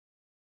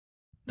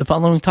The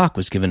following talk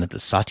was given at the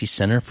Sati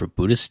Center for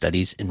Buddhist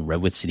Studies in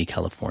Redwood City,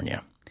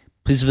 California.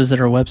 Please visit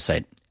our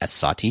website at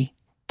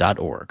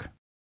sati.org.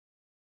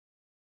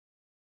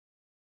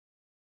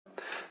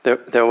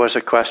 There was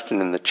a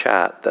question in the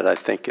chat that I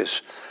think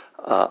is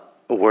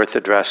worth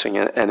addressing,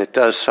 and it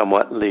does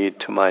somewhat lead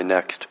to my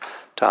next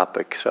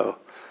topic. So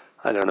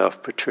I don't know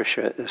if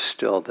Patricia is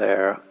still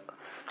there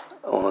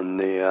on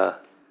the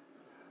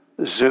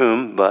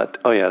Zoom, but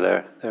oh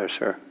yeah, there's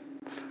her.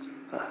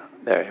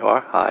 There you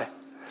are. Hi.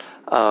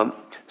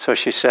 So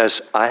she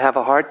says, I have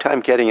a hard time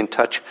getting in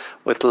touch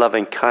with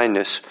loving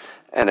kindness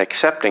and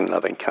accepting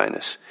loving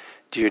kindness.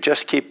 Do you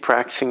just keep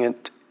practicing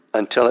it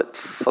until it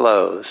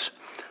flows?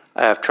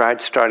 I have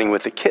tried starting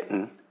with a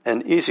kitten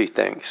and easy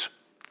things.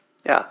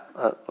 Yeah,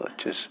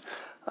 which is,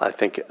 I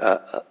think,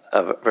 a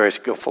very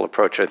skillful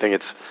approach. I think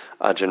it's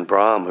Ajahn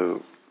Brahm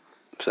who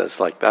says,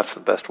 like, that's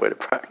the best way to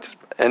practice.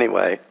 But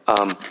anyway,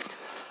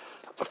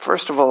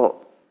 first of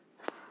all,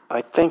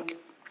 I think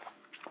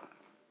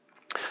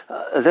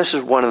this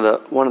is one of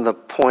the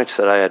points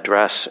that I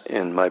address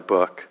in my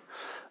book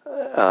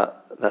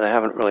that I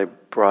haven't really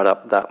brought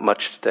up that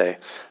much today,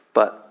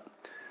 but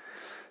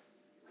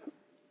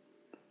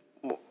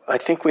I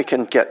think we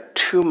can get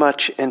too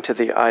much into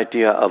the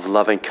idea of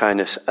loving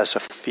kindness as a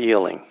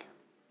feeling,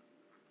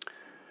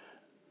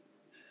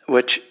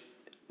 which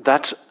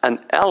that's an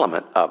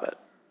element of it,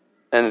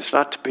 and it's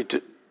not to be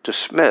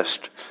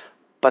dismissed,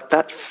 but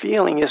that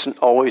feeling isn't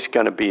always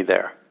going to be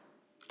there.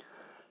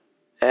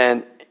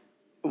 And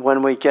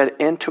when we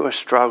get into a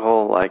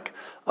struggle like,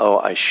 oh,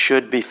 I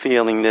should be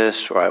feeling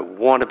this, or I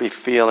want to be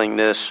feeling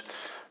this,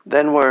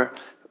 then we're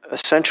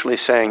essentially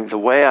saying the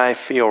way I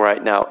feel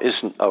right now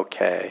isn't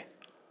okay.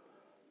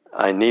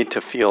 I need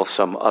to feel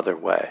some other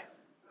way.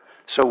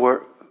 So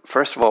we're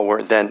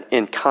then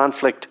in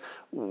conflict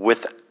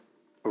with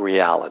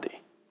reality.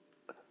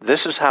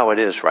 This is how it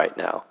is right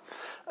now.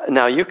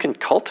 Now you can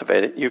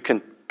cultivate it. You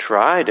can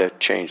try to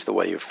change the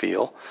way you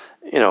feel.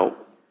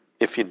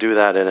 If you do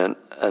that in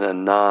a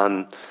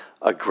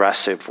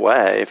non-aggressive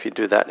way, if you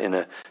do that in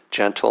a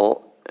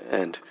gentle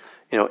and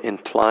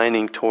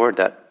inclining toward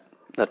that,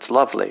 that's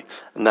lovely,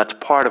 and that's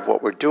part of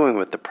what we're doing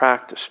with the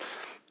practice.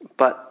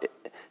 But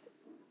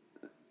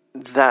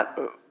that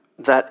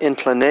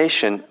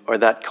inclination or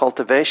that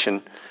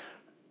cultivation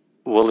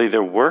will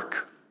either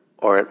work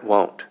or it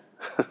won't.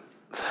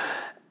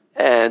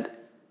 And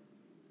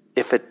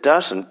if it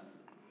doesn't,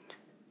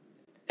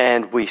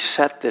 and we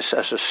set this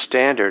as a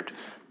standard,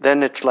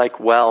 then it's like,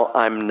 well,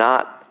 I'm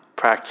not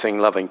practicing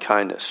loving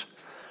kindness.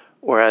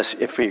 Whereas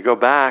if we go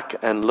back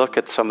and look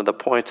at some of the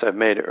points I've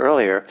made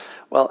earlier,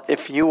 well,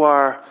 if you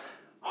are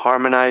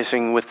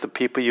harmonizing with the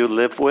people you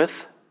live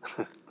with,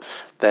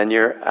 then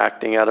you're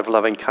acting out of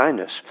loving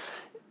kindness.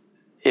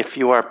 If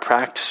you are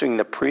practicing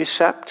the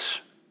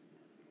precepts,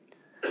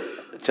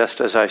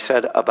 just as I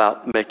said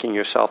about making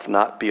yourself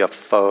not be a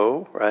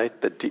foe, right?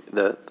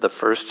 The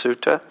first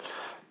sutta,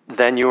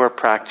 then you are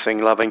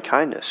practicing loving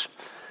kindness.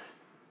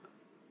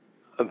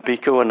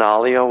 Bhikkhu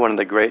Analayo, one of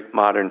the great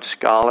modern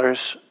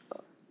scholars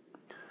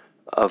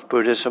of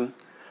Buddhism,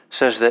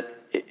 says that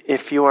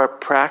if you are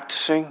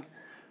practicing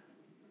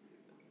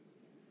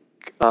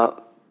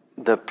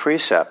the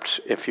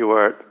precepts, if you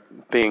are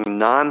being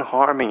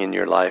non-harming in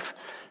your life,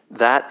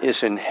 that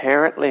is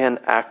inherently an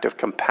act of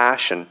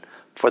compassion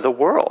for the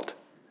world.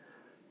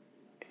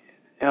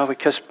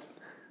 Because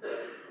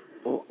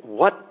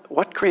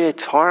what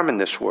creates harm in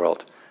this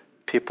world?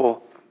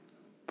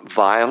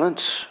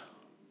 Violence,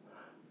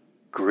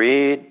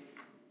 greed,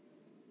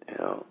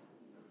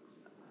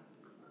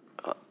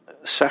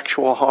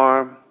 sexual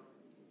harm,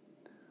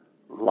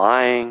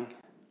 lying,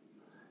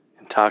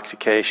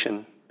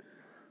 intoxication.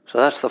 So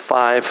that's the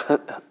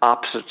 5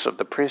 opposites of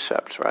the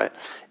precepts, right?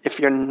 If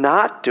you're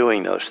not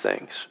doing those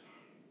things,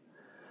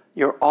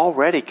 you're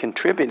already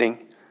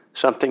contributing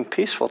something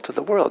peaceful to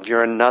the world.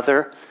 You're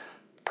another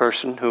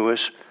person who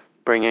is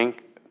bringing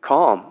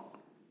calm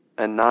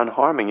and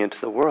non-harming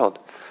into the world.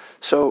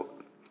 So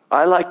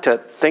I like to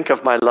think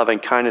of my loving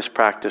kindness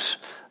practice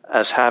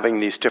as having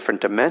these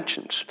different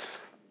dimensions.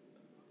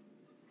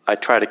 I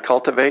try to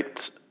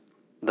cultivate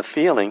the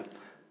feeling,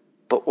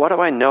 but what do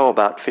I know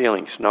about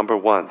feelings? Number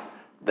 1,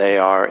 they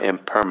are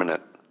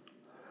impermanent.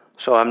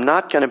 So I'm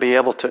not going to be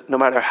able to, no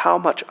matter how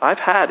much, I've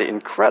had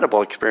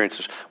incredible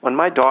experiences. When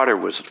my daughter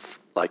was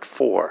like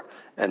 4,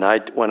 and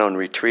I went on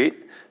retreat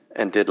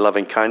and did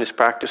loving kindness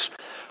practice,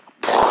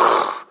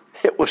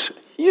 it was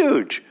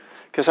huge,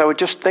 because I would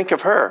just think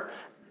of her,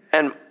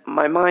 and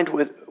my mind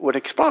would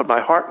explode, my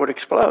heart would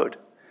explode.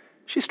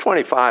 She's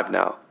 25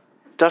 now.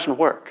 Doesn't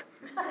work.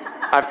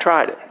 I've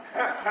tried it.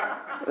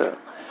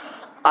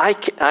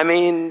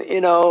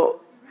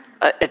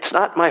 It's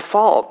not my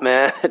fault,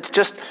 man. It's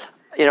just,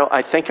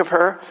 I think of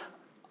her,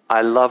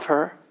 I love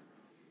her,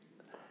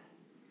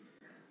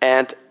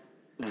 and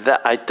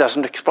that it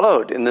doesn't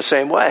explode in the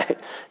same way.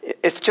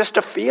 It's just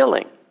a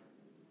feeling,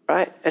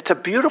 right? It's a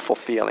beautiful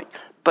feeling.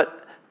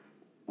 But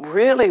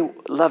really,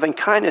 loving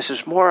kindness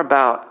is more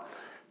about,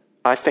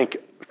 I think,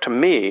 to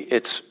me,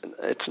 it's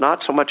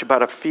not so much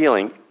about a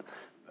feeling.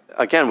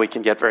 again, we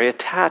can get very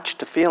attached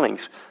to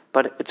feelings,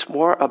 but it's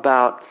more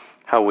about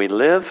how we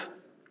live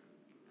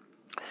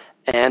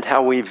and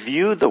how we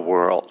view the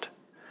world.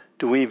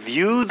 Do we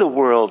view the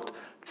world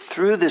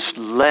through this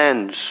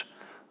lens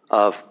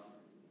of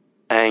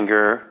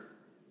anger,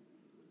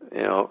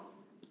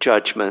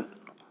 judgment,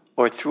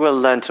 or through a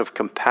lens of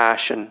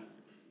compassion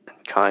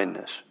and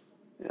kindness?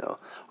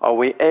 Are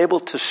we able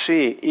to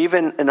see,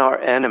 even in our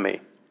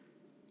enemy,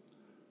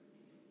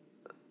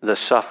 the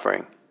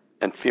suffering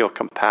and feel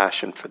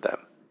compassion for them?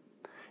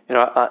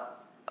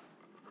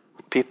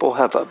 People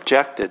have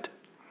objected,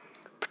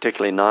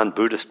 particularly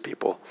non-Buddhist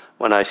people,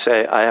 when I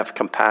say I have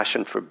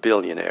compassion for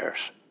billionaires.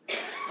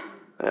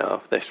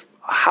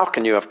 How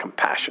can you have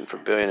compassion for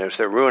billionaires?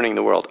 They're ruining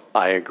the world.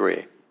 I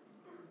agree.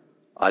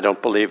 I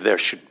don't believe there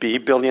should be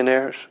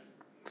billionaires,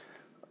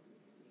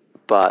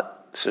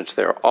 but since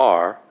there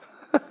are,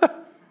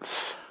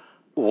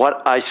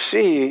 what I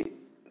see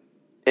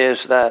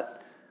is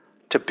that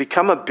to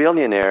become a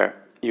billionaire,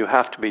 you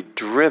have to be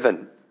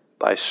driven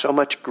by so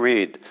much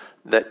greed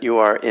that you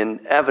are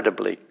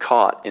inevitably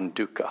caught in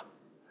dukkha.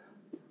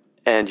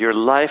 And your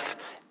life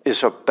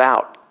is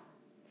about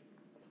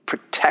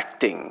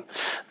protecting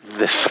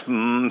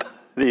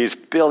these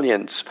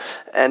billions.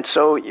 And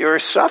so you're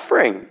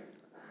suffering.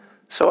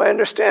 So I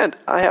understand.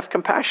 I have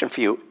compassion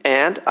for you.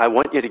 And I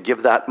want you to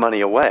give that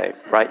money away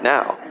right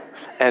now.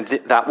 And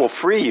that will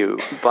free you,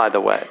 by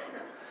the way.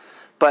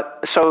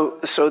 But so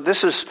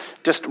this is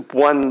just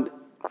one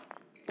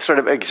sort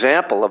of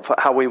example of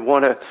how we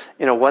want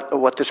to,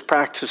 what this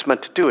practice is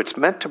meant to do. It's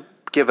meant to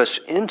give us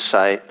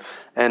insight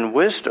and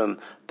wisdom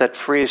that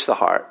frees the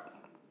heart.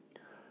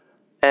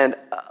 And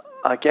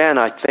again,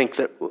 I think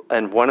that,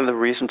 and one of the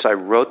reasons I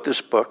wrote this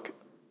book,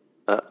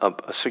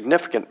 a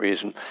significant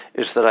reason,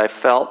 is that I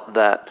felt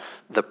that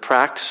the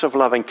practice of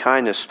loving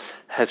kindness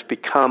has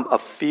become a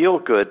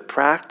feel-good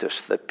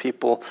practice, that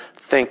people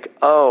think,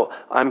 oh,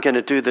 I'm going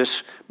to do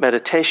this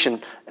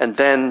meditation, and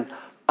then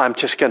I'm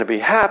just going to be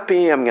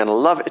happy, I'm going to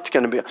love it, it's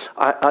going to be,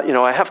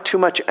 I have too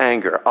much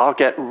anger, I'll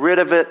get rid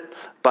of it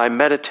by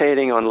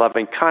meditating on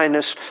loving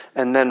kindness,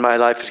 and then my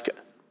life is good.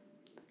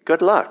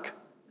 Good luck.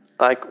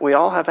 Like, we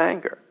all have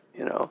anger,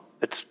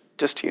 it's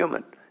just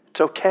human.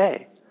 It's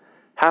okay.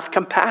 Have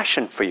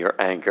compassion for your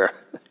anger.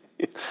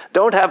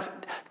 Don't have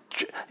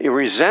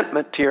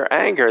resentment to your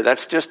anger.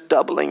 That's just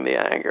doubling the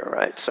anger,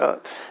 right? So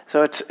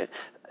it's,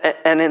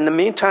 and in the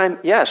meantime,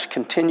 yes,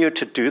 continue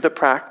to do the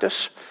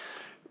practice,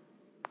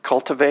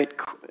 cultivate,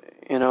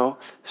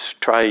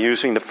 try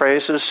using the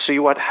phrases, see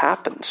what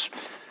happens.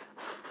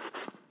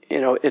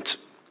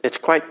 It's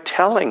quite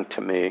telling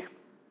to me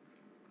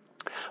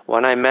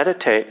when I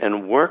meditate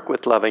and work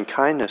with loving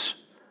kindness,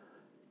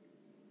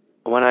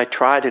 when I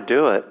try to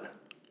do it,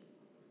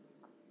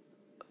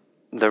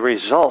 the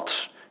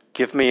results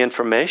give me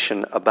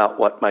information about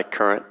what my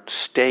current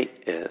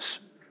state is.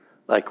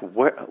 Like,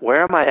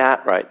 where am I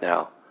at right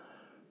now?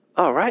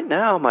 Oh, right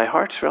now my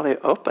heart's really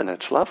open.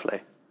 It's lovely.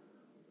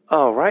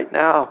 Oh, right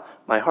now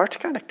my heart's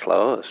kind of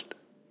closed.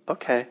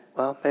 Okay,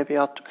 well, maybe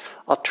I'll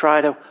try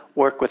to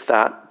work with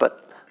that,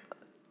 but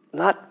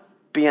not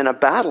be in a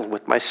battle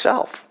with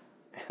myself.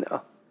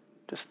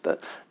 Just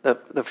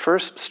the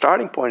first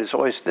starting point is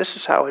always, this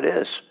is how it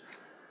is.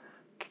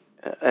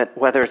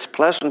 Whether it's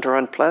pleasant or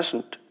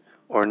unpleasant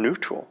or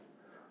neutral,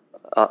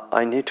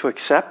 I need to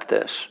accept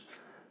this.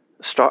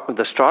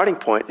 The starting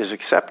point is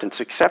acceptance.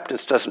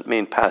 Acceptance doesn't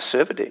mean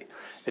passivity.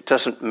 It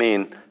doesn't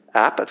mean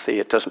apathy.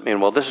 It doesn't mean,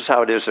 well, this is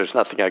how it is, there's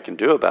nothing I can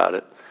do about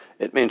it.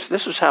 It means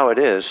this is how it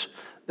is.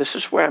 This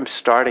is where I'm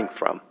starting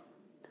from.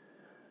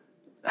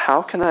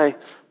 How can I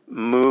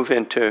move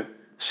into a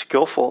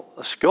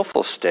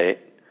skillful state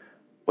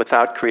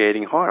without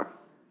creating harm?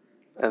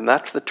 And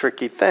that's the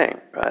tricky thing,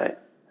 right?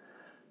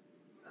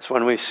 It's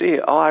when we see,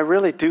 oh, I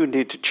really do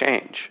need to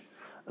change.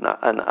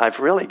 And I've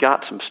really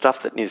got some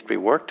stuff that needs to be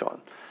worked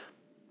on.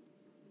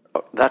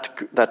 That's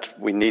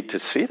we need to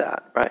see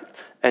that, right?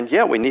 And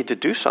yeah, we need to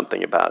do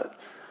something about it.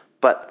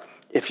 But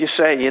if you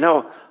say,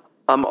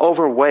 I'm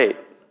overweight,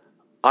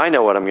 I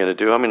know what I'm going to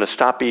do. I'm going to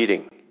stop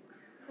eating.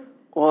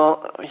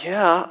 Well,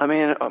 yeah,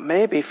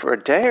 maybe for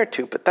a day or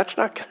two, but that's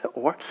not going to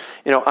work.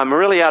 I'm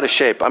really out of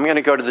shape. I'm going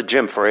to go to the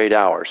gym for 8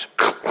 hours.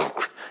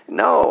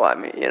 No,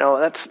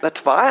 that's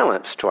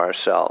violence to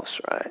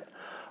ourselves, right?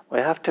 We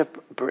have to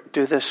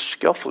do this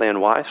skillfully and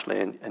wisely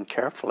and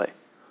carefully.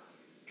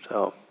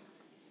 So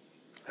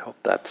I hope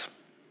that's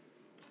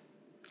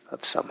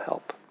of some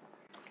help.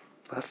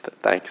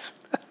 Thanks.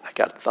 I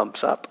got a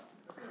thumbs up.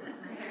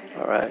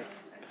 All right.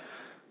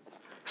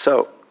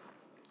 So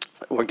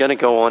we're going to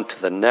go on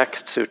to the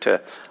next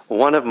sutta,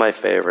 one of my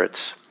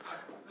favorites.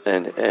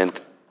 And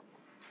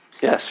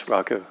yes,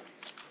 Raghu.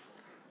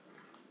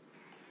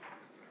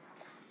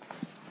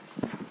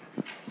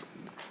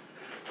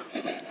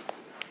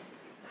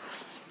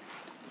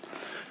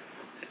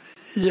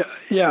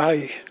 Yeah.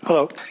 Hi.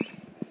 Hello.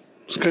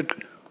 It's good.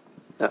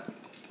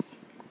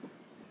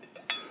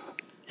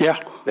 Yeah.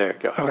 There you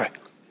go. Okay.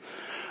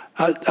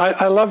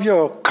 I love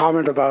your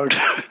comment about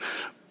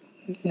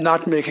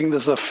not making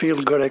this a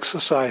feel-good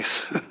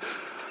exercise.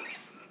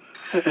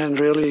 and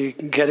really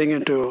getting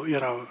into,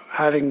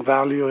 having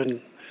value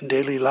in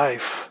daily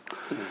life.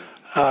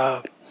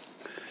 Some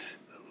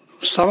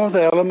of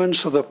the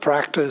elements of the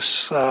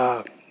practice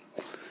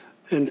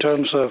in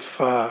terms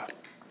of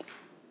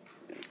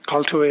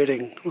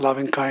cultivating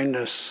loving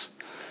kindness,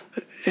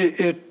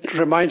 it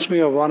reminds me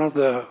of one of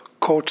the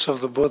quotes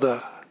of the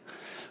Buddha,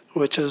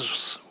 which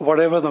is,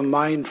 whatever the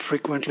mind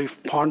frequently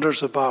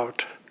ponders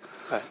about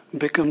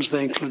becomes the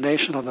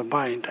inclination of the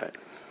mind. Right.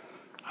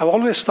 I've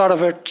always thought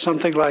of it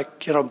something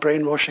like,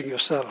 brainwashing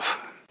yourself.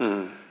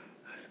 Mm.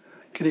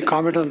 Can you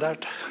comment on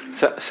that?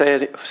 Say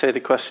the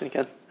question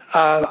again.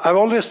 I've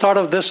always thought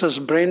of this as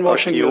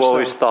brainwashing You yourself.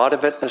 always thought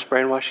of it as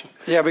brainwashing?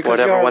 Yeah, because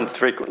whatever one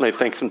frequently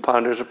thinks and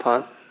ponders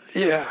upon?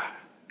 Yeah.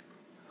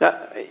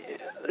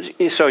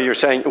 So you're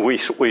saying we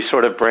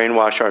sort of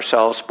brainwash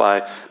ourselves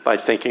by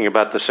thinking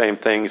about the same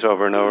things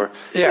over and over?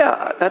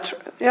 Yeah. That's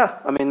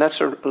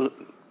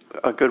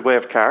a good way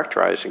of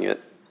characterizing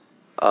it.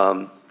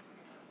 And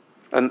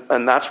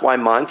that's why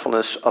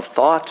mindfulness of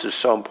thoughts is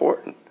so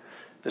important,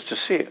 is to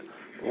see,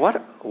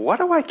 what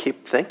do I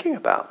keep thinking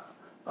about?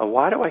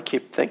 Why do I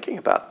keep thinking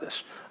about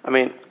this? I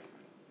mean,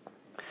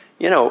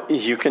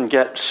 you can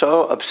get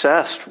so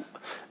obsessed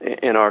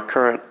in our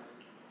current,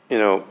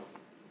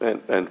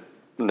 and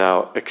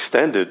now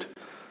extended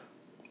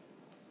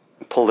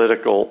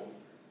political,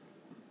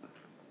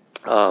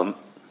 I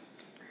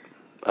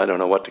don't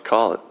know what to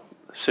call it,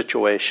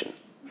 situation.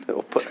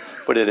 We'll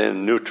put it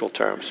in neutral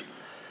terms.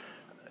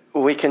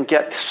 We can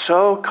get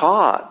so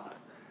caught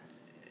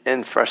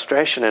in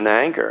frustration and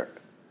anger,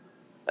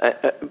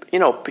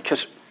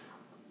 because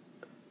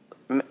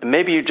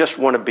maybe you just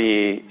want to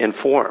be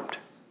informed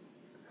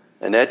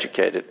and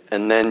educated,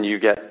 and then you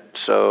get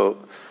so,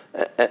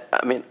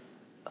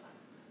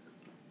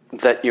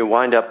 that you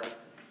wind up,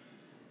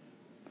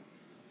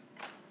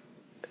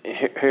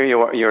 here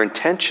you are, your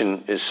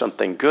intention is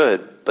something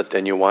good, but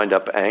then you wind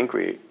up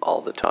angry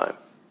all the time,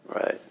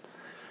 right?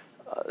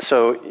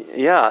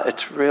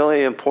 It's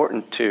really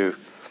important to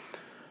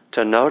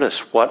notice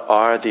what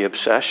are the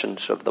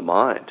obsessions of the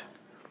mind,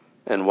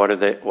 and what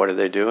are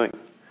they doing,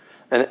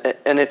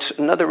 and it's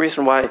another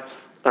reason why.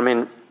 I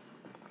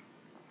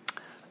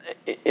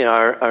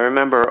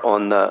remember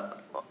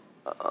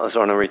I was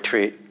on a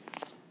retreat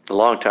a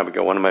long time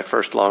ago, one of my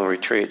first long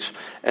retreats,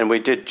 and we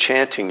did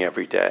chanting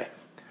every day.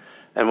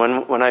 And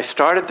when I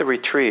started the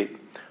retreat,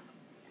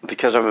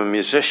 because I'm a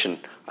musician,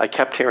 I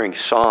kept hearing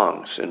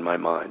songs in my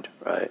mind,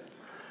 right?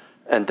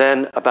 And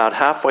then about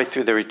halfway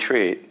through the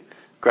retreat,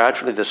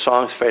 gradually the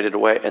songs faded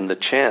away and the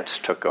chants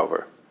took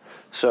over.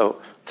 So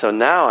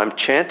now I'm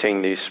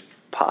chanting these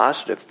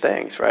positive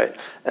things, right?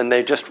 And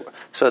it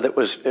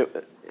was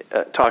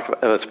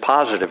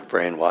positive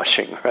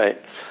brainwashing,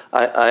 right?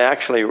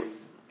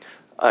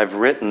 I've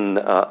written,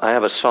 I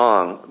have a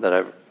song that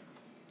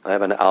I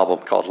have an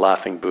album called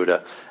Laughing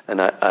Buddha, and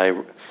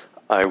I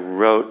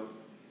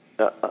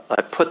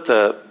put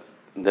the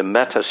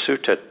Metta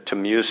Sutta to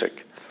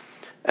music.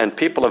 And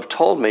people have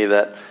told me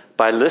that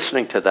by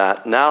listening to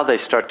that, now they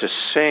start to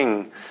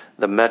sing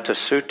the Metta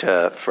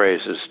Sutta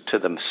phrases to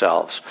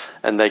themselves.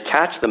 And they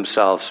catch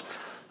themselves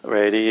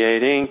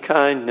radiating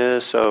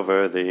kindness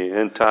over the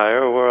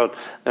entire world.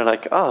 They're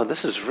like, oh,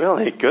 this is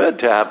really good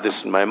to have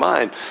this in my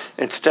mind,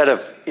 instead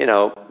of,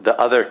 the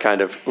other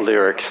kind of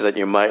lyrics that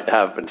you might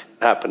happen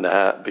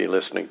to be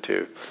listening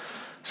to.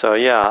 So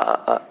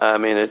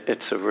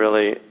it's a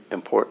really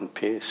important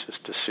piece, is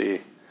to see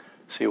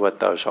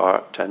what those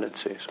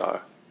tendencies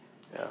are.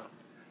 Yeah.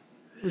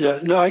 Yeah.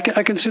 No, I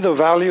can see the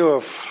value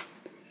of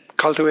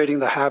cultivating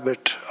the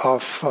habit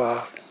of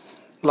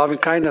loving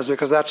kindness,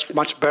 because that's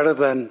much better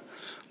than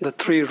the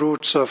three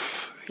roots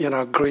of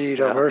greed,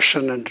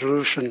 aversion, and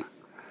delusion.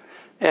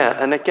 Yeah,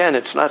 and again,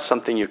 it's not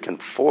something you can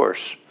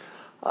force,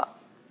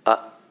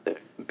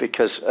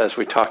 because as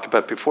we talked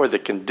about before, the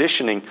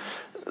conditioning,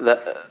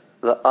 the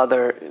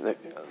other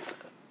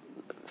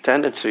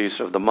tendencies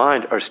of the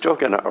mind are still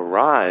going to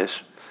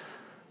arise,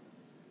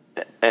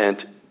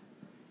 and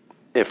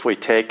if we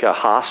take a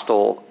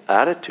hostile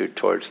attitude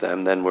towards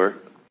them, then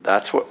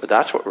that's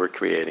what we're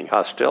creating,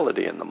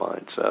 hostility in the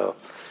mind. So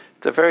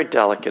it's a very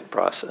delicate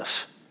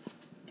process.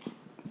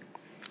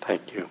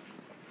 Thank you.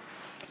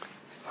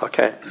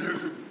 Okay.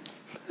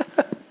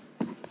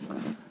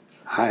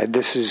 Hi,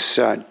 this is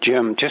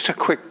Jim. Just a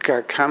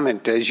quick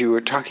comment. As you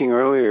were talking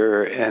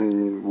earlier,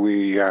 and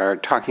we are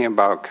talking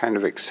about kind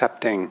of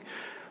accepting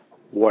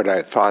what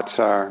our thoughts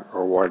are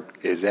or what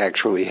is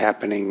actually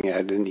happening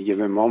at any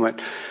given moment,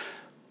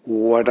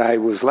 what I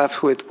was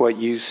left with, what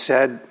you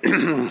said,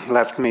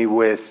 left me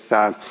with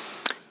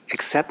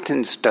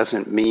acceptance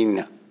doesn't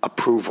mean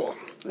approval.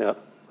 Yeah,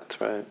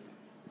 that's right.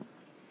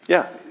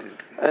 Yeah,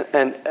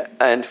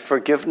 and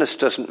forgiveness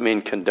doesn't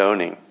mean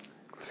condoning,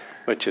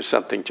 which is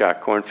something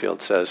Jack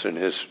Kornfield says in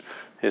his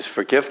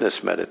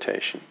forgiveness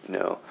meditation.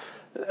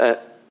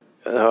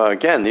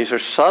 Again, these are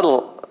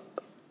subtle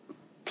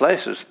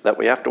places that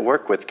we have to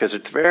work with, because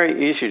it's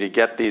very easy to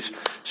get these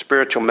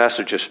spiritual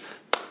messages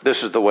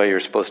this is the way you're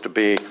supposed to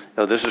be.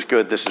 This is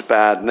good, this is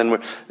bad, and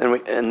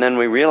then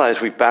we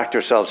realize we've backed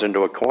ourselves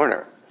into a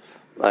corner.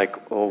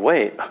 Like, well,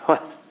 wait,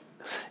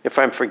 if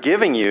I'm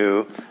forgiving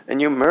you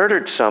and you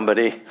murdered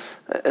somebody,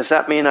 does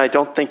that mean I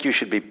don't think you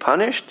should be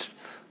punished?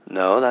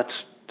 No,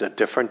 that's a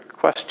different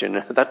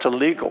question. That's a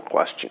legal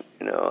question,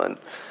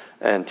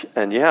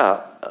 and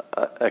yeah,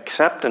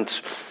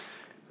 acceptance.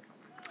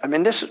 I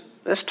mean, this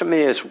to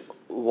me is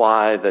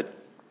why the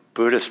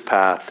Buddhist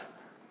path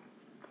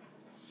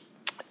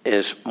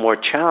is more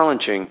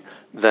challenging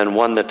than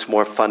one that's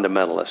more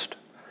fundamentalist.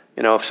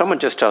 If someone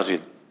just tells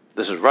you,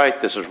 this is right,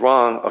 this is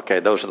wrong, okay,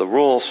 those are the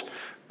rules,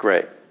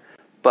 great.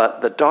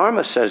 But the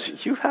Dharma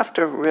says you have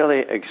to really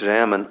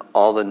examine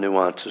all the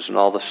nuances and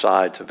all the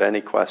sides of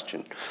any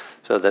question,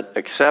 so that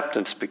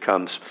acceptance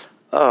becomes,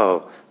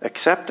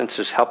 acceptance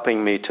is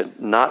helping me to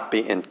not be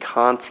in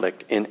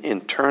conflict, in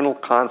internal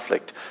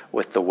conflict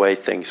with the way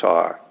things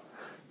are.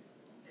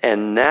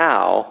 And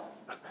now,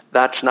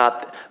 that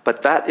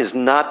is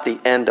not the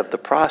end of the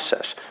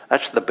process.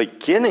 That's the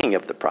beginning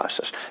of the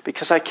process.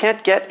 Because I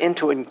can't get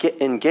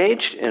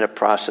engaged in a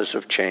process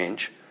of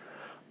change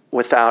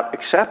without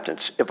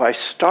acceptance. If I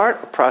start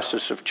a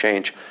process of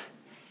change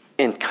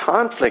in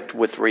conflict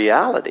with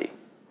reality,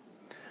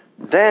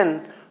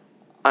 then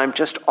I'm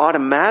just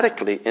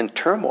automatically in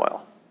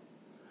turmoil.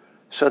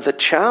 So the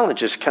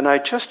challenge is, can I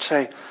just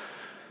say,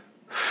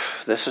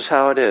 this is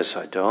how it is,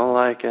 I don't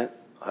like it,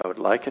 I would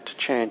like it to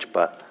change,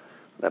 but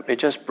let me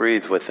just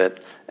breathe with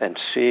it and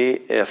see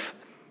if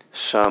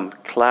some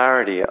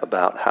clarity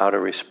about how to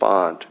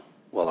respond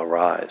will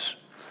arise.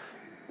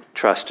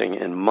 Trusting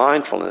in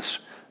mindfulness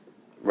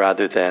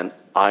rather than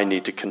I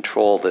need to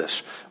control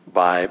this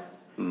by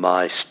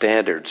my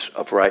standards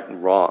of right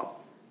and wrong.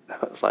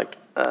 It's like,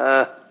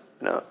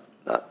 no,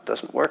 that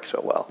doesn't work so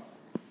well.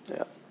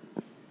 Yeah.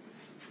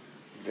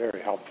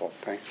 Very helpful.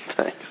 Thanks.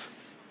 Thanks.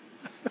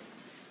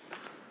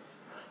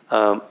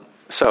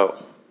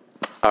 So,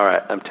 all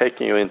right, I'm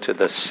taking you into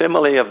the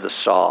simile of the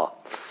saw.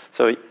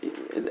 So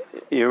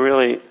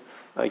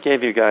I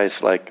gave you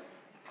guys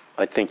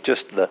I think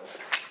just the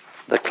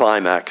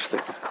climax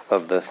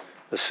of the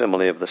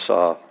simile of the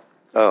saw.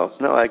 Oh,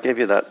 no, I gave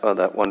you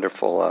that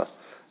wonderful,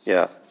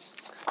 yeah.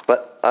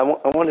 But I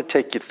want to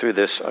take you through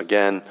this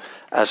again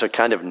as a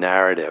kind of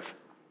narrative.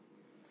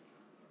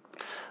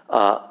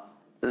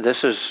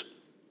 This is,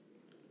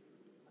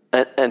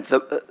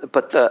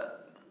 but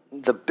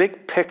the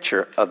big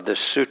picture of this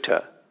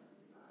sutta,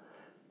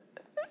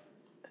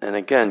 and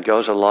again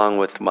goes along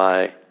with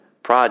my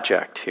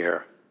project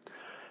here,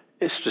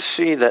 is to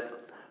see that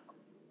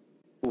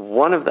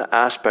one of the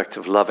aspects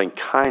of loving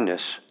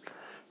kindness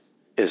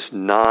is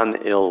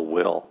non-ill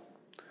will.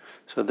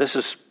 So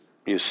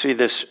you see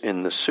this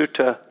in the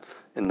sutta,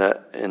 in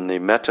the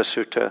Metta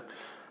Sutta,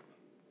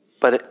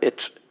 but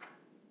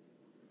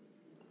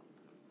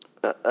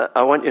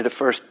I want you to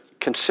first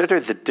consider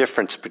the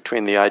difference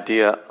between the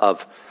idea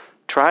of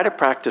try to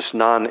practice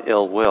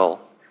non-ill will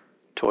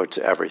towards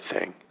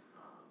everything,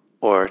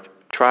 or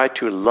try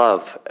to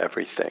love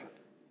everything.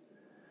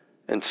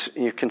 And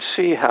you can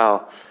see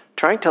how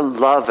trying to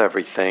love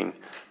everything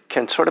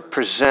can sort of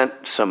present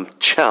some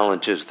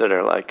challenges that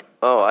are like,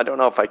 I don't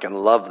know if I can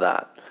love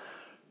that.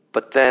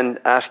 But then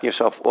asking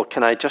yourself, well,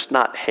 can I just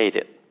not hate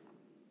it?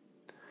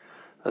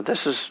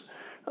 This is,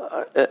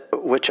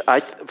 which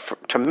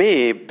to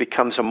me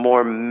becomes a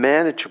more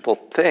manageable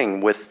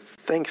thing with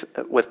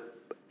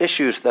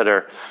issues that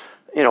are,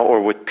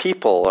 or with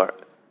people, or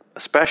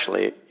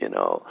especially,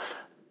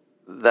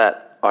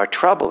 that are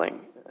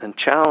troubling and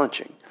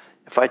challenging.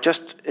 If I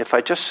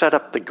just set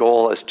up the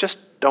goal as just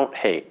don't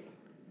hate.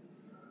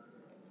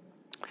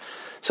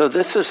 So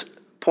this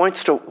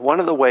points to one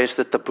of the ways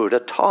that the Buddha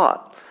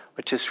taught,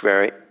 which is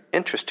very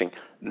interesting.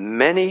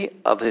 Many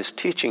of his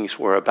teachings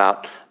were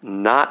about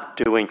not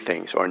doing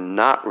things or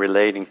not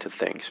relating to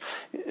things.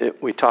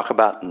 We talk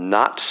about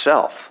not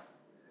self.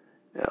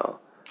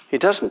 He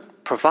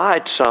doesn't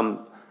provide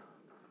some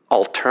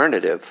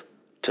alternative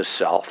to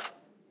self.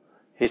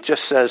 He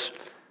just says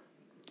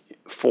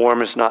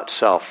form is not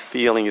self,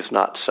 feeling is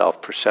not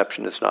self,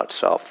 perception is not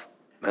self,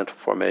 mental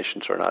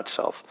formations are not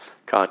self,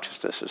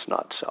 consciousness is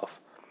not self.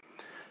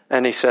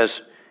 And he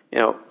says,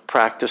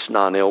 practice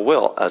non-ill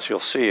will, as you'll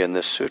see in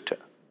this sutta.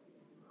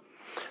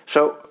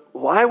 So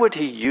why would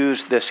he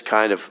use this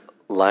kind of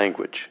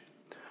language?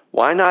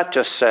 Why not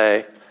just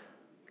say,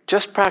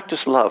 just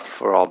practice love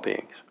for all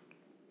beings?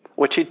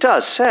 Which he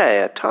does say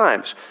at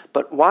times,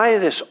 but why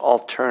this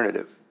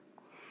alternative?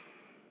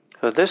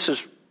 So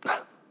it's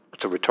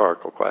a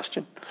rhetorical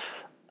question,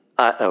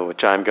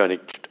 which I'm going to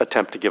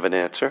attempt to give an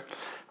answer.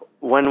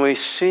 When we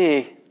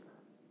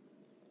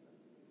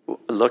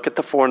look at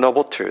the Four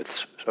Noble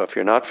Truths. So if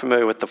you're not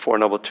familiar with the Four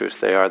Noble Truths,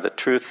 they are the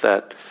truth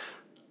that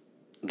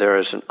there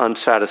is an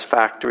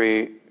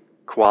unsatisfactory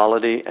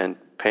quality and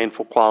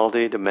painful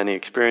quality to many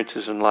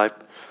experiences in life.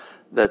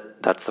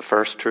 That's the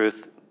first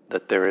truth,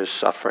 that there is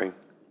suffering.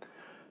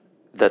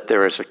 That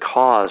there is a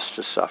cause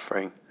to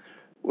suffering,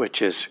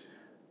 which is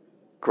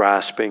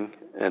grasping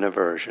and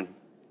aversion,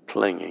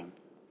 clinging.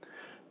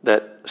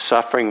 That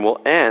suffering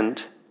will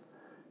end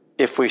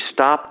if we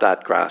stop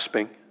that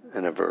grasping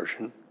and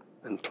aversion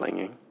and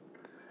clinging,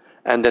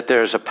 and that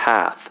there's a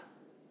path,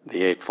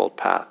 the Eightfold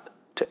Path,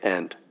 to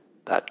end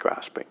that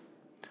grasping.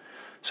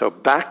 So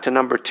back to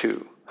number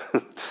 2.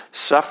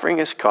 Suffering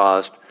is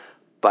caused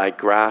by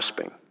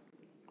grasping,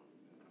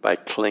 by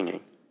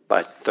clinging,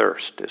 by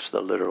thirst is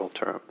the literal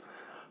term.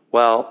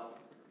 Well,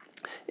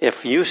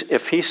 if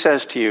he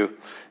says to you,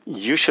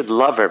 you should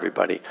love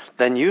everybody,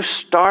 then you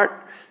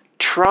start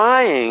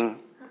trying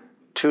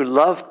to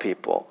love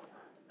people,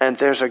 and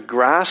there's a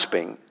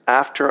grasping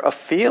after a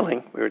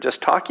feeling. We were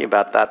just talking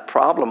about that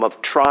problem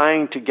of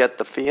trying to get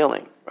the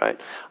feeling, right?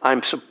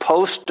 I'm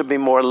supposed to be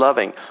more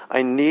loving.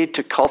 I need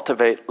to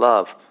cultivate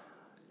love.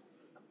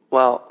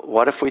 Well,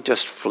 what if we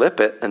just flip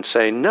it and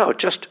say, no,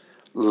 just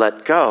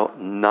let go,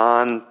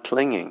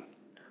 non-clinging.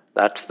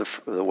 That's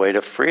the way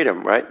to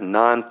freedom, right?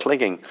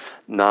 Non-clinging,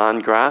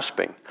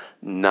 non-grasping,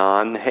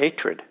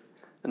 non-hatred.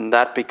 And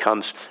that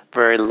becomes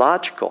very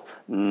logical.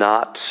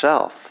 Not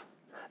self,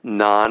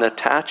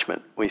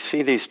 non-attachment. We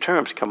see these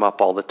terms come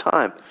up all the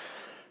time.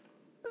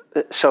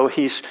 So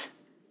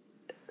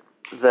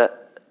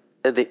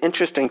the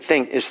interesting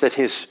thing is that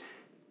his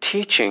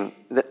teaching,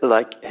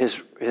 like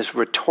his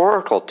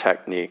rhetorical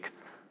technique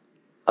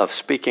of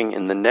speaking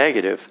in the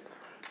negative,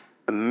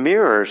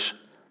 mirrors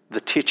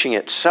the teaching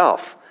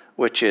itself,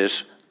 which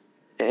is,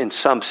 in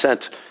some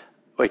sense,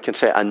 we can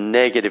say a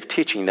negative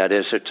teaching. That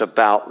is, it's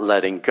about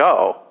letting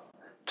go.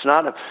 It's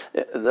not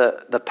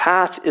the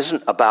path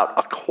isn't about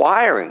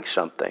acquiring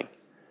something.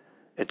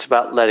 It's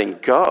about letting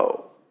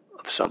go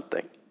of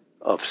something,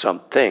 of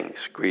some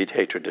things. Greed,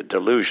 hatred, and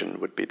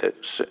delusion would be the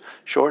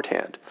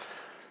shorthand.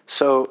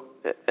 So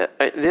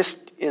this,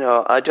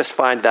 I just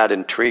find that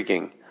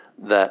intriguing,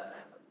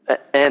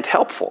 and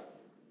helpful,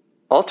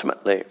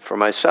 ultimately for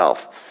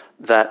myself,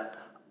 that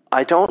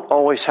I don't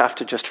always have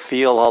to just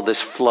feel all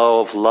this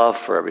flow of love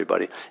for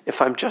everybody.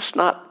 If I'm just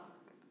not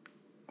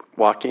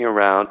walking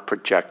around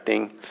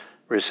projecting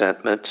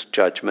resentments,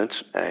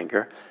 judgments,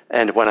 anger,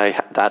 and when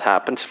that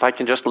happens, if I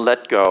can just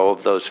let go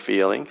of those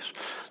feelings,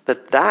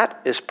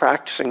 that is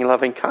practicing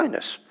loving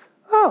kindness.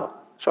 Oh,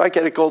 so I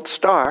get a gold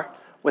star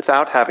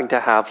without having to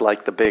have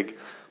like the big,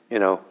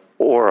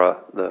 aura,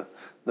 the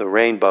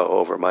rainbow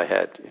over my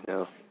head,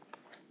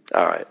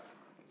 All right.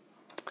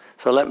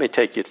 So let me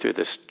take you through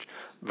this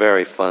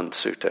very fun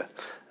sutta.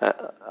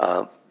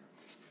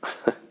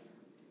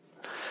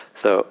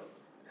 So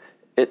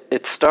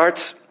it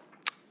starts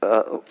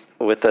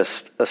with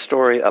a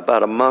story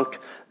about a monk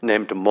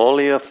named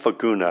Molya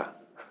Faguna.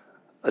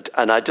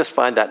 And I just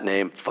find that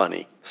name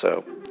funny.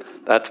 So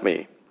that's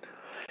me.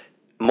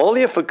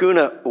 Molya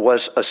Faguna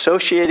was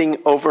associating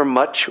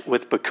overmuch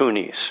with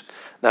bhikkhunis.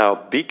 Now,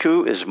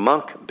 bhikkhu is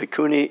monk,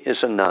 bhikkhuni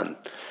is a nun.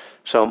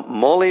 So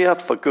Molya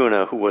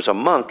Faguna, who was a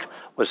monk,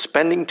 was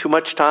spending too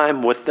much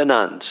time with the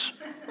nuns.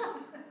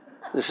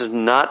 This is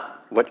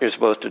not what you're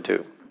supposed to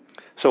do.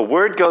 So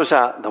word goes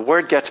out, the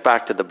word gets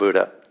back to the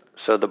Buddha.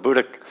 So the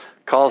Buddha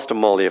calls to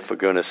Molya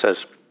Faguna,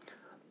 says,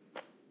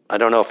 I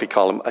don't know if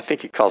I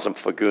think he calls him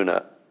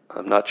Faguna.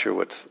 I'm not sure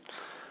what's...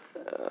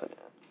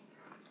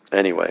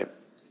 anyway.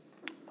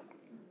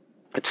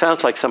 It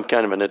sounds like some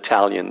kind of an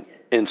Italian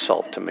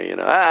insult to me,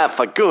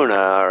 Faguna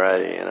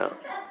already,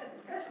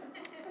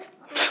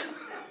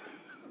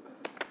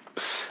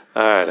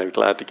 All right, I'm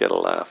glad to get a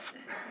laugh.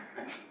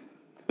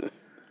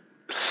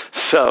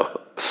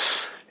 So,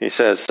 he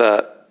says,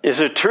 is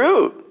it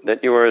true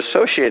that you are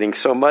associating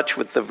so much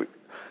with the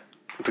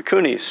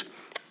bhikkhunis?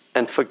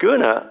 And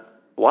Faguna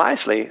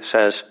wisely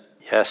says,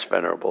 yes,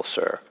 Venerable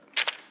Sir.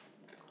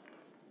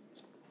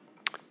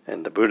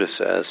 And the Buddha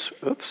says,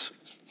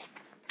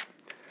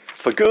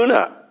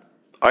 Faguna,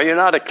 are you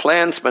not a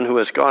clansman who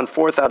has gone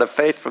forth out of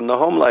faith from the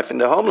home life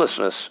into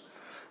homelessness?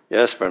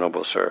 Yes,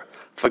 Venerable Sir.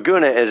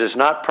 Faguna, it is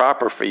not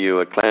proper for you,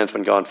 a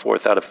clansman gone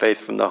forth out of faith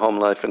from the home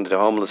life into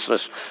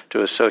homelessness,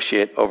 to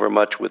associate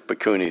overmuch with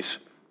bhikkhunis.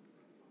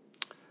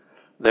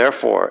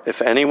 Therefore,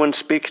 if anyone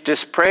speaks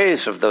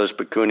dispraise of those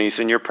bhikkhunis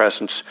in your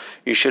presence,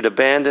 you should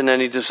abandon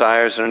any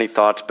desires and any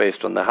thoughts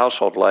based on the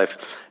household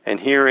life, and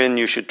herein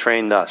you should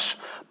train thus.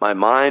 My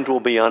mind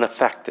will be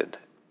unaffected,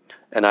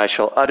 and I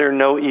shall utter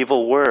no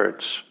evil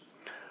words.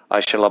 I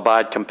shall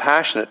abide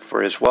compassionate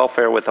for his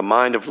welfare with a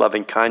mind of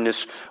loving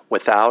kindness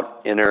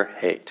without inner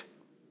hate.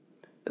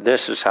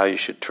 This is how you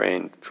should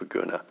train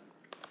Faguna.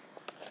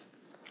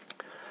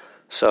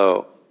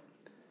 So,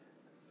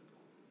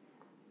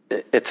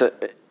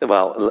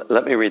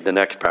 let me read the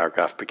next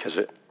paragraph because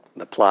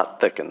the plot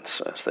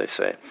thickens, as they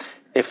say.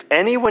 If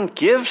anyone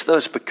gives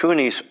those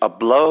bhikkhunis a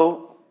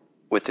blow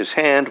with his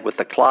hand, with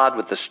a clod,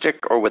 with a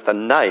stick, or with a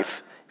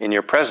knife in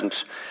your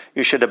presence,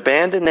 you should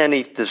abandon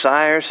any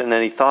desires and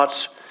any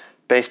thoughts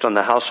based on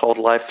the household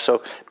life.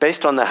 So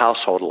based on the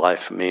household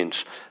life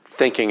means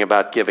thinking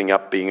about giving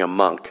up being a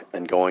monk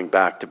and going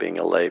back to being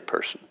a lay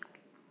person.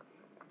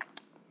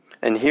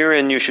 And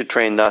herein you should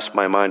train thus,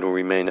 my mind will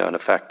remain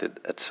unaffected,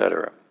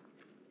 etc.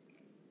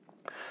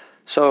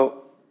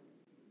 So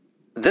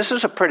this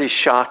is a pretty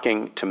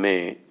shocking to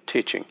me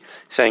teaching,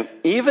 saying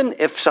even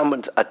if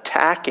someone's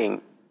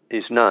attacking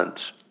these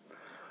nuns,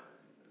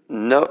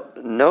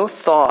 no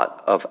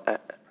thought of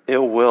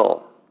ill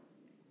will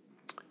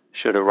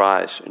should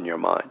arise in your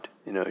mind.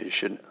 You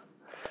should.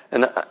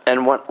 And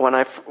when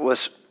I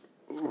was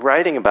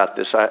writing about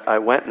this, I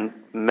went and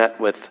met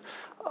with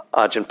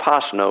Ajahn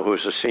Pasno,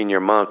 who's a senior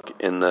monk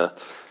in the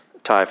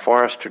Thai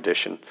forest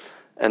tradition,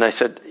 and I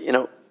said,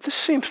 this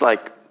seems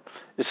like,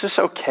 is this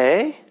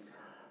okay?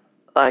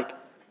 Like,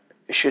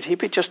 should he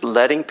be just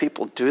letting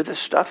people do this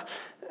stuff?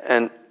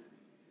 And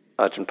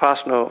Ajahn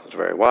Pasno was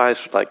very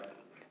wise, like,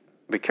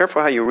 be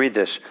careful how you read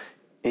this.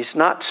 He's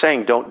not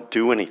saying don't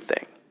do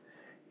anything.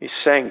 He's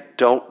saying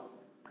don't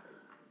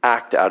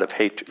act out of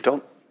hatred.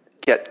 Don't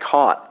get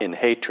caught in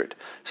hatred.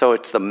 So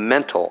it's the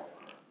mental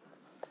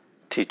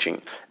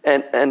teaching.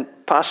 And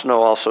Pasno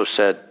also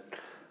said,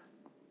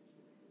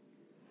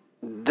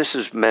 this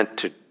is meant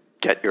to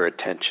get your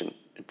attention.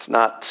 It's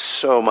not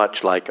so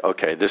much like,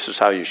 okay, this is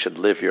how you should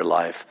live your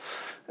life,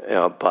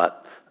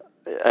 but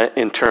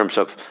in terms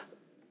of,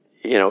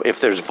 if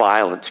there's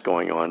violence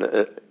going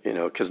on,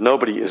 because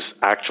nobody is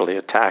actually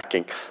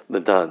attacking the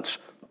nuns.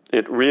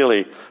 It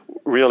really,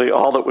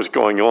 all that was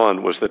going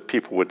on was that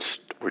people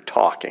were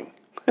talking,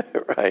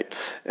 right?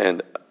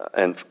 And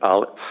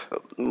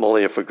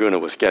Molya Faguna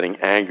was getting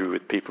angry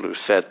with people who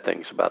said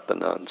things about the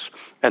nuns,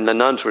 and the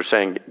nuns were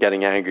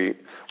getting angry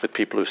with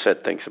people who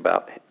said things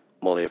about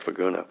Molya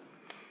Faguna.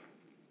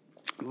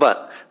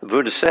 But the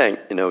Buddha is saying,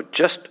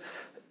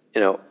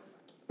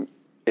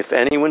 if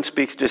anyone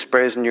speaks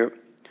dispraise in your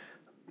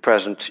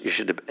presence, you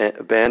should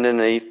abandon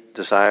any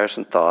desires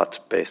and thoughts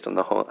based on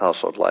the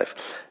household life.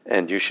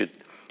 And you should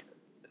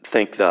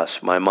think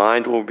thus, my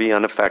mind will be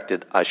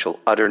unaffected, I shall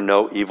utter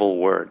no evil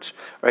words.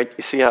 Right?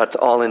 You see how it's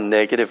all in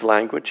negative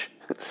language?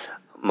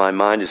 My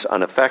mind is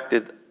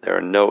unaffected, there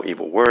are no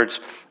evil words.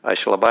 I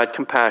shall abide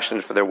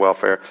compassionate for their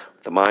welfare,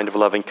 with the mind of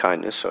loving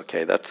kindness.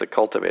 Okay, that's the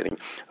cultivating,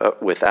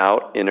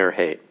 without inner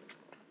hate.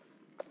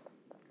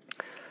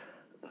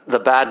 The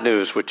bad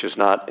news, which is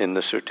not in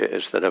the sutta,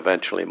 is that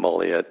eventually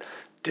Molya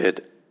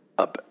did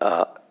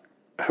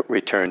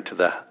return to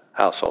the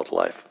household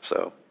life.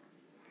 So,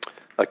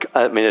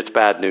 it's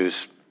bad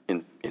news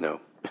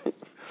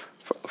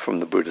from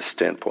the Buddhist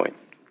standpoint.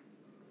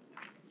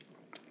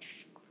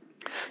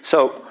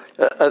 So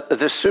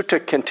this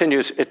sutta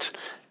continues. It's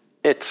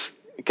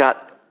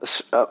got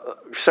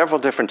several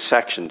different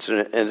sections,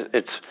 and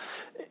it's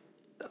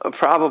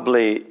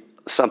probably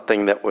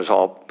something that was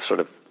all sort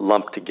of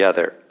lumped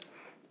together.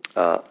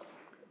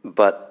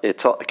 But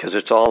it's all because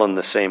it's all in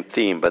the same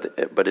theme.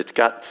 But it's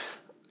got,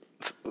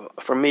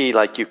 for me,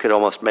 like you could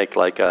almost make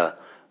like a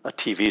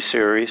TV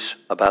series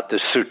about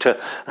this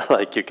sutta.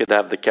 Like you could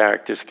have the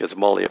characters, because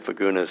Molya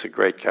Faguna is a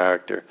great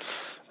character,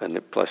 and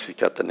plus he's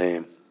got the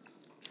name.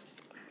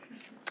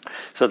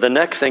 So the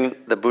next thing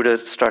the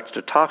Buddha starts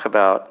to talk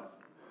about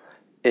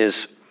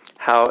is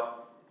how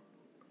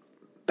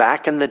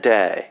back in the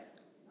day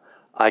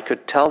I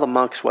could tell the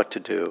monks what to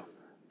do,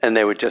 and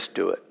they would just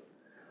do it.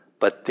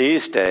 But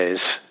these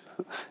days,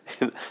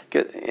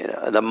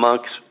 the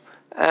monks,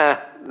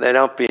 they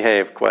don't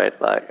behave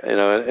quite like, and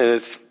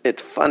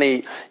it's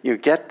funny, you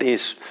get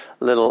these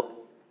little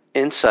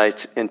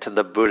insights into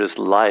the Buddha's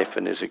life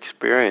and his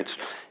experience.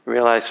 You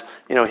realize,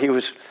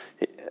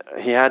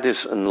 he had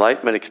his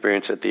enlightenment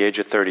experience at the age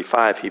of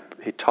 35.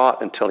 He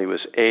taught until he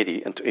was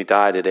 80, and he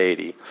died at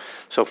 80.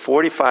 So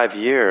 45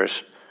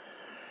 years,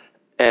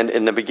 and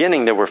in the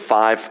beginning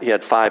he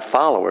had 5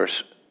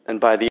 followers, and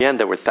by the end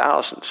there were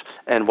thousands.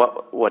 And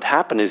what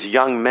happened is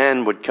young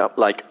men would come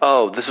like,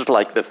 oh, this is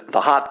like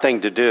the hot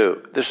thing to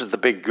do. This is the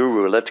big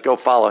guru. Let's go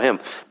follow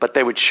him. But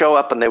they would show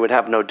up and they would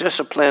have no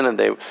discipline, and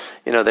they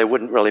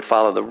wouldn't really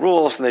follow the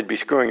rules, and they'd be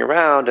screwing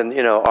around and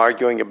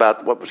arguing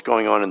about what was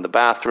going on in the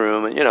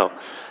bathroom,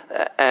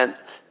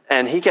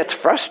 and he gets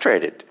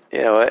frustrated.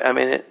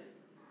 I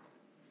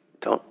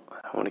don't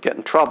want to get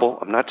in trouble.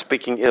 I'm not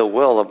speaking ill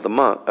will of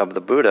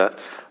the Buddha,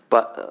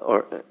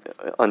 or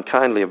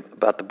unkindly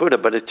about the Buddha,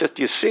 but it's just,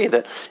 you see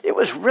that it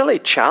was really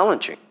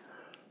challenging.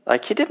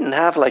 Like, he didn't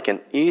have like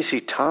an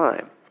easy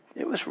time.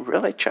 It was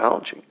really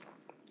challenging.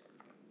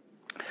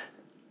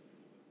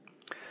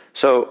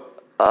 So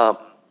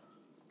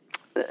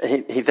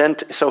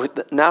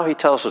now he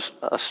tells us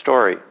a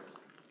story.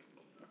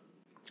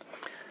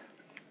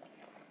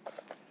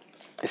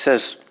 He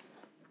says,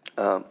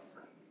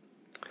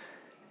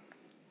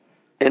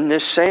 in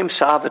this same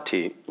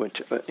Savatthi,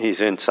 which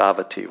he's in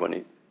Savatthi when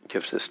he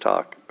gives this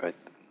talk, right?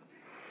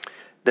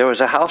 There was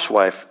a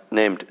housewife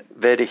named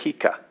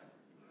Vedehika,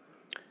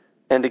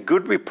 and a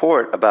good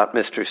report about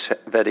Mistress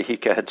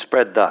Vedehika had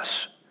spread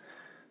thus: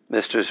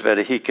 Mistress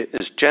Vedehika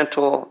is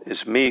gentle,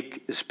 is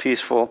meek, is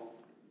peaceful.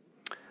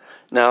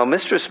 Now,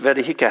 Mistress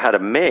Vedehika had a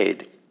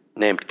maid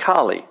named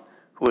Kali,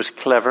 who was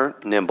clever,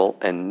 nimble,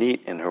 and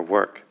neat in her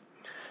work.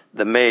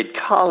 The maid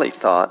Kali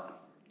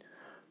thought,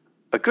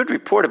 a good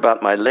report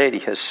about my lady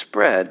has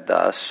spread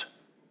thus,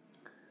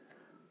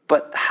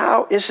 but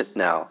how is it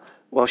now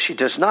While she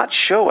does not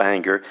show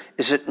anger,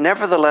 is it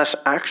nevertheless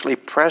actually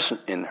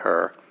present in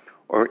her,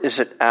 or is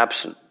it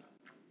absent?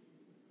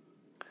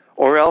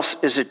 Or else,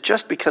 is it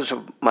just because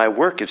of my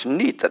work is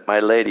neat that my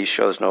lady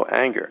shows no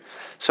anger?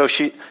 So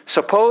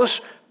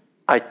suppose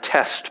I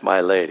test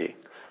my lady.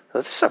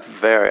 This is a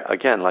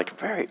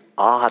very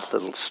odd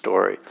little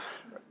story.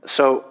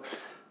 So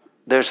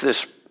there's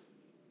this,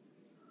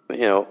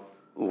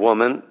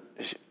 woman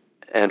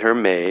and her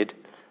maid,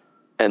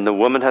 and the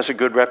woman has a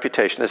good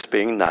reputation as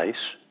being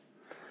nice.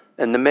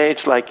 And the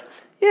maid's like,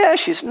 yeah,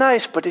 she's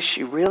nice, but is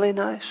she really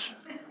nice?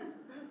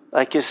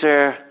 Like,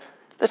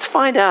 let's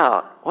find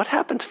out. What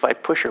happens if I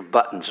push her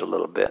buttons a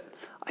little bit?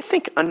 I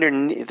think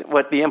underneath,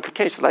 what the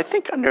implication is, I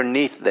think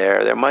underneath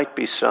there might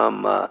be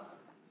some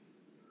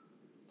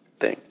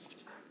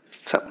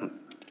something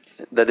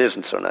that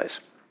isn't so nice.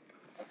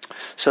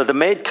 So the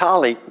maid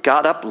Kali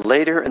got up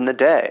later in the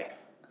day.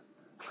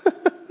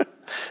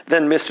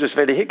 Then Mistress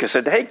Vedihika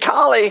said, hey,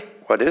 Kali,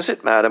 what is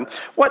it, madam?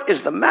 What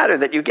is the matter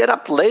that you get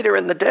up later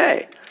in the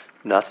day?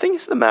 Nothing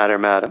is the matter,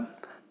 madam.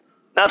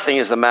 Nothing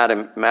is the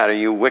matter,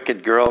 you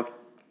wicked girl.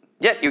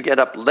 Yet you get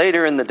up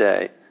later in the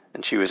day.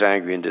 And she was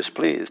angry and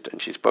displeased,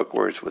 and she spoke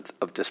words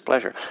of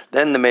displeasure.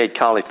 Then the maid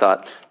Kali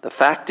thought, the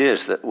fact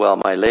is that, while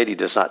my lady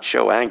does not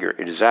show anger,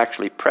 it is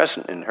actually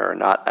present in her,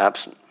 not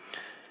absent.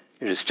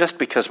 It is just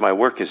because my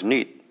work is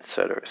neat,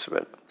 etc.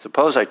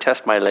 Suppose I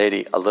test my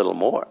lady a little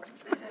more.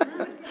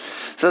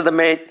 So the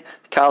maid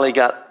Kali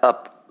got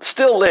up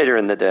still later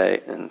in the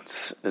day, and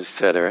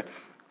etc.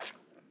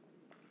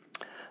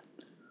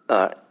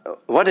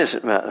 What is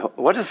it, matter?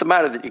 What is the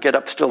matter that you get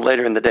up still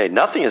later in the day?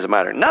 Nothing is the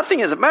matter.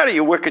 Nothing is the matter,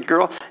 you wicked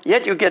girl.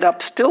 Yet you get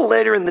up still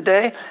later in the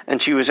day.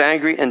 And she was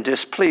angry and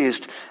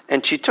displeased.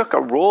 And she took a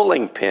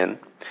rolling pin,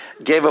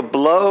 gave a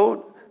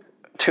blow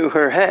to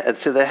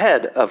the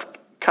head of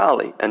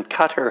Kali, and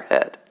cut her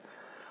head.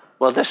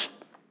 Well, this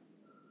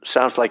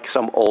sounds like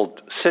some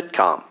old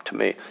sitcom to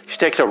me. She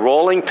takes a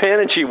rolling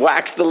pin and she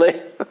whacks the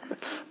lady.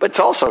 But it's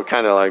also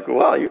kind of like,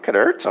 well, you could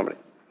hurt somebody.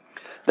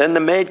 Then the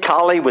maid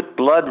Kali, with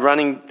blood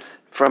running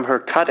from her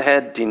cut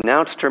head,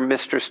 denounced her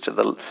mistress to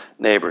the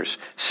neighbors.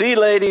 See,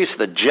 ladies,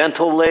 the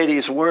gentle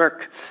lady's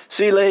work.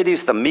 See,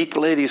 ladies, the meek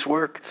lady's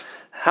work.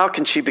 How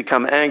can she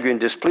become angry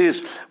and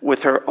displeased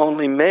with her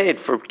only maid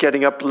for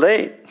getting up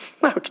late?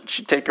 How can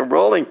she take a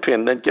rolling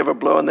pin and give a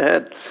blow on the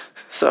head?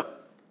 So,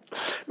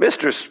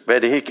 Mistress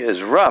Vedihika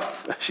is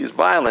rough. She's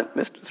violent.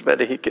 Mistress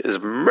Vedihika is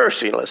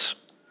merciless.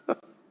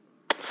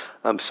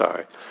 I'm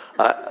sorry.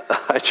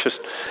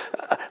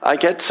 I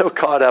get so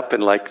caught up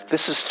in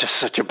this is just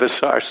such a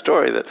bizarre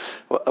story that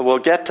we'll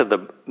get to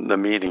the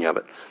meaning of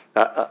it.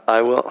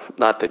 I will,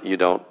 not that you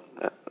don't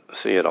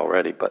see it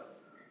already, but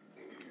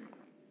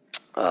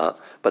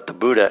the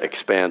Buddha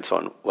expands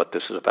on what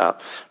this is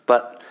about.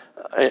 But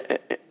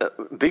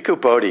Bhikkhu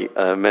Bodhi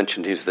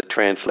mentioned he's the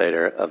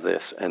translator of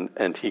this,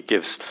 and he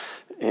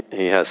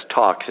has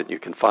talks that you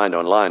can find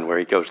online where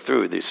he goes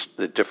through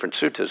the different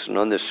suttas. And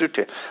on this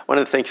sutta, one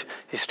of the things,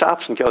 he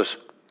stops and goes,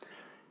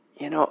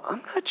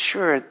 I'm not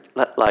sure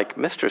that,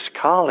 Mistress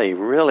Kali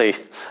really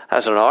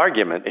has an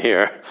argument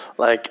here.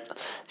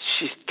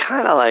 She's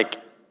kind of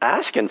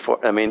asking for,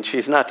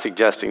 she's not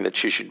suggesting that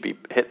she should be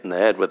hit in the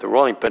head with a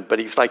rolling pin, but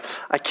he's like,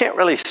 I can't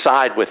really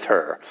side with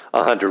her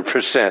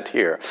 100%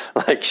 here.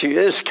 She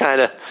is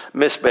kind of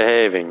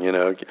misbehaving,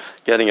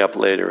 getting up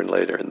later and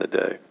later in the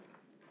day.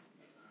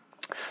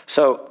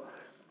 So,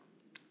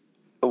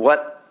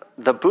 what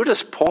the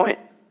Buddha's point,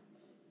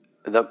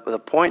 the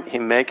point he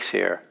makes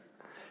here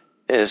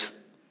is,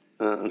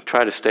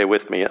 try to stay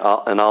with me,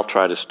 and I'll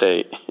try to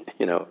stay,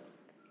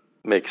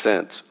 make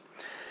sense,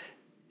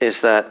 is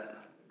that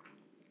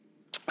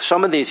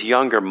some of these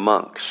younger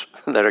monks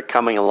that are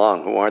coming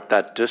along who aren't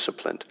that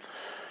disciplined,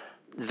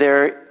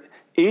 they're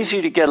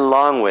easy to get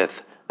along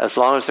with as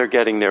long as they're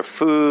getting their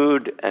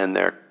food and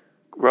their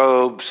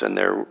robes and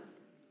their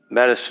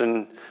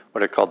medicine,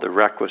 what are called the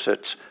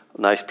requisites,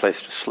 a nice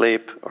place to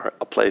sleep or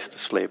a place to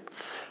sleep.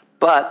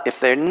 But if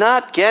they're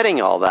not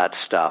getting all that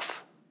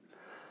stuff,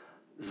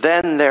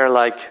 then they're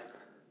like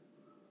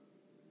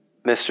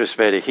Mistress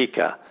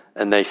Vedihika,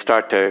 and they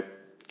start to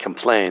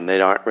complain.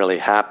 They aren't really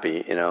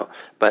happy,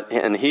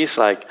 and he's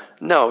like,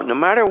 no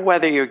matter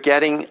whether you're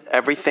getting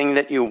everything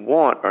that you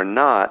want or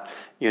not,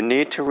 you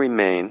need to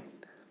remain,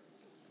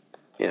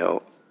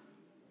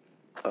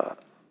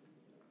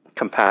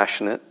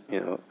 compassionate.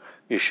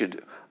 You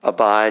should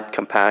abide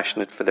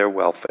compassionate for their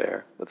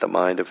welfare with the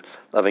mind of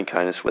loving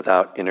kindness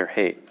without inner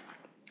hate.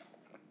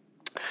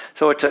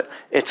 So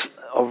it's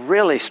a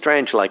really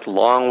strange,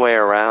 long way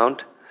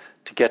around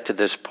to get to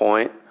this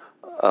point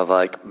of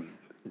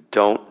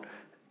don't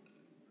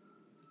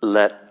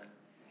let,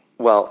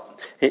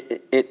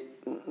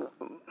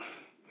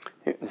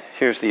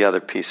 here's the other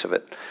piece of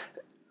it.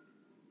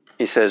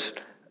 He says,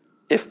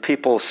 if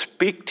people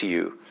speak to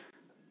you,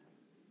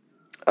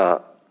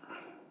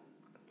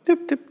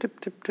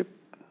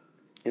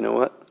 you know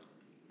what?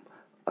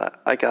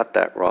 I got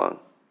that wrong.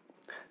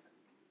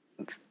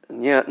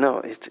 Yeah,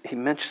 no, he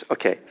mentions,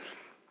 okay.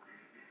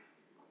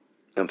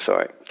 I'm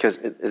sorry, because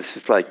it's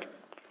just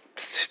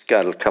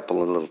got a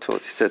couple of little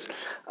tools.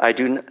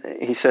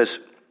 He says,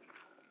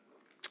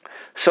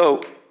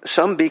 so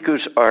some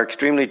bhikkhus are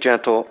extremely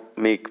gentle,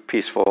 meek,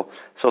 peaceful,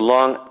 so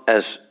long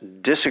as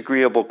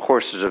disagreeable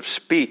courses of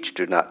speech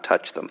do not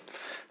touch them.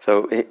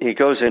 So he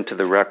goes into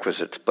the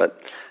requisites,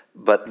 but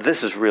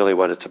this is really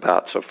what it's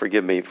about, so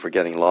forgive me for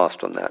getting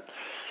lost on that.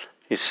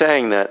 He's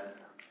saying that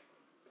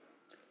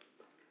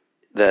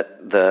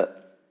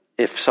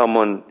if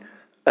someone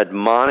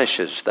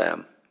admonishes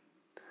them,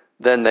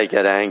 then they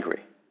get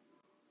angry,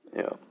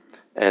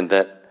 and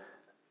that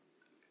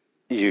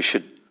you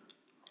should,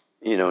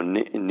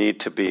 need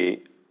to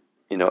be,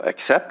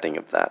 accepting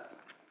of that.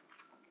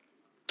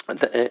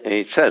 And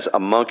he says a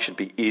monk should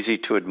be easy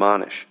to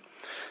admonish.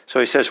 So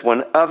he says,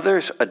 when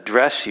others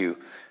address you,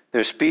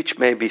 their speech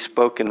may be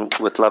spoken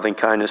with loving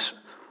kindness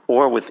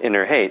or with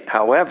inner hate.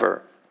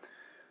 However,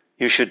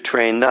 you should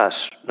train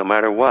thus, no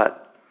matter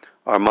what.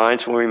 Our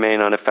minds will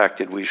remain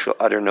unaffected. We shall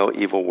utter no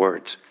evil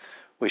words.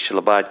 We shall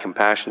abide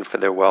compassion for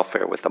their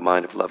welfare with a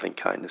mind of loving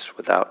kindness,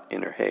 without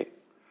inner hate.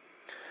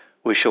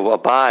 We shall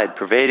abide,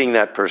 pervading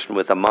that person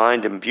with a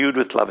mind imbued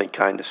with loving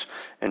kindness.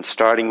 And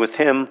starting with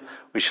him,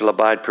 we shall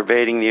abide,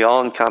 pervading the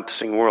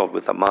all-encompassing world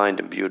with a mind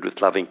imbued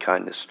with loving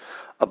kindness,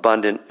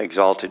 abundant,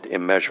 exalted,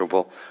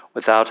 immeasurable,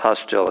 without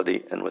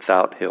hostility and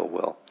without ill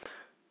will.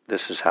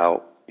 This is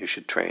how you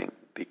should train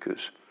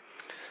bhikkhus.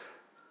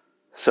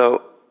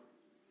 So,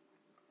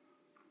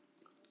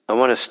 I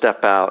want to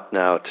step out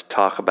now to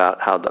talk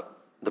about how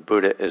the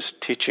Buddha is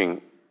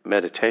teaching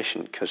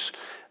meditation, because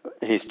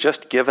he's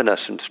just given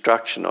us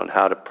instruction on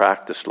how to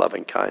practice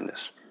loving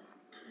kindness.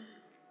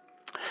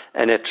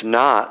 And it's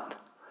not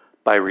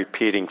by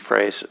repeating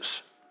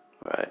phrases,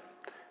 right?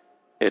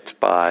 It's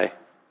by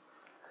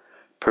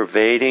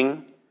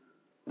pervading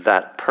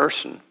that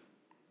person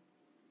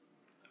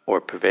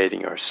or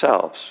pervading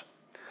ourselves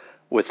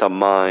with a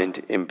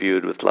mind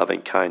imbued with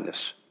loving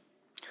kindness.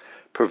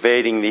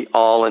 Pervading the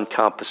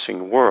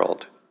all-encompassing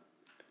world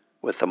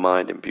with a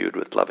mind imbued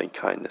with loving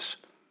kindness.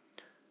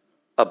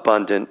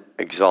 Abundant,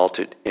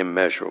 exalted,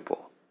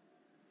 immeasurable,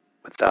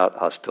 without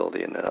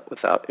hostility and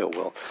without ill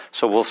will.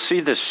 So we'll see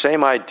this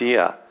same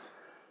idea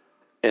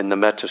in the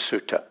Metta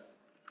Sutta,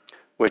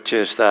 which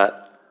is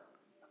that,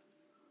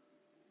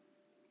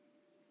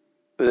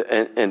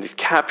 and it's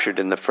captured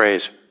in the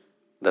phrase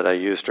that I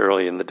used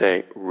early in the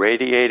day,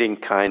 radiating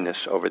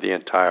kindness over the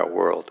entire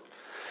world.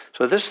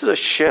 So this is a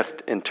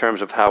shift in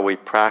terms of how we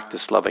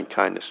practice loving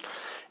kindness.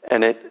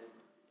 And it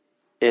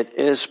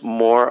is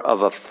more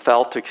of a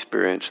felt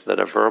experience than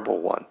a verbal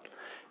one.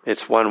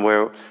 It's one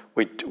where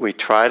we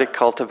try to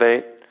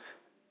cultivate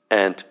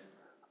and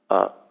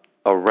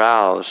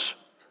arouse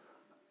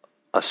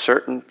a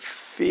certain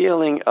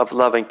feeling of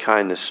loving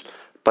kindness,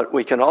 but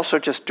we can also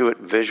just do it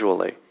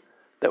visually,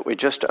 that we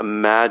just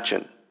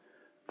imagine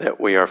that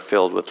we are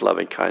filled with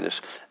loving kindness.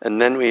 And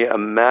then we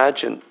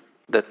imagine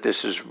that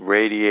this is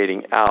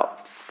radiating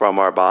out from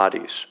our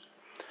bodies.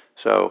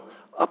 So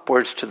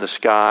upwards to the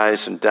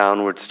skies and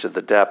downwards to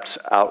the depths,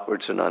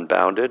 outwards and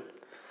unbounded.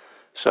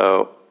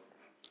 So,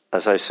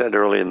 as I said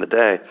early in the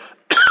day,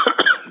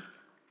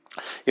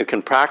 you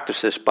can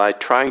practice this by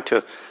trying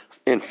to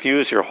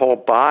infuse your whole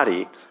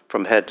body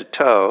from head to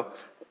toe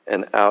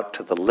and out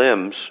to the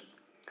limbs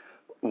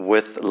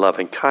with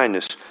loving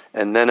kindness,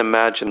 and then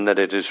imagine that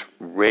it is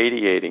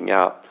radiating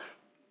out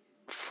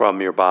from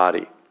your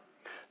body.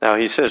 Now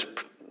he says,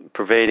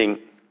 pervading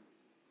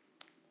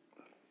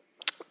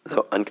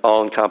the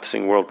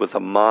all-encompassing world with a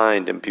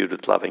mind imbued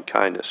with loving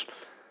kindness.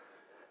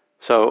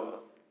 So,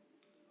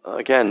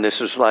 again,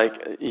 this is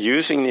like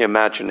using the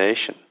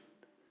imagination.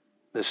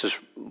 This is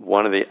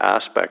one of the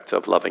aspects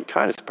of loving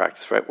kindness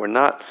practice, right?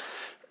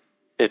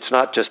 It's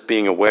not just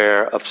being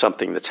aware of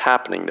something that's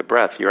happening, the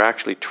breath. You're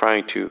actually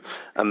trying to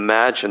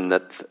imagine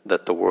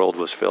that the world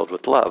was filled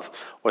with love,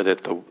 or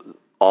that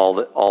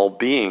all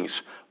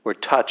beings were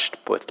touched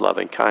with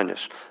loving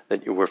kindness,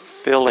 that you were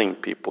filling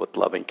people with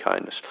loving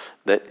kindness.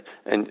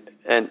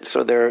 And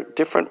so there are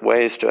different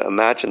ways to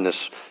imagine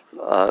this.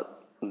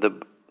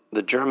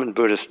 The German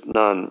Buddhist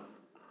nun,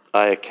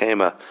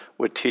 Ayakema,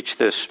 would teach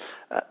this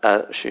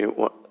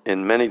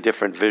in many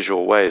different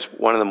visual ways.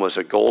 One of them was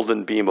a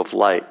golden beam of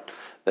light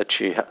that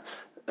she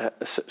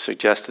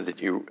suggested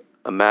that you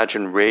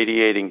imagine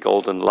radiating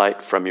golden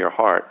light from your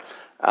heart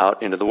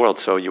out into the world.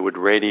 So you would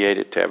radiate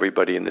it to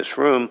everybody in this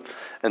room,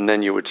 and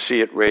then you would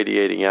see it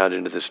radiating out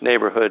into this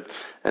neighborhood,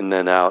 and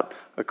then out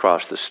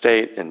across the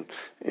state, and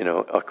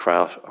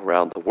across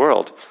around the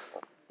world.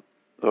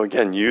 So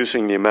again,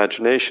 using the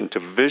imagination to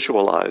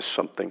visualize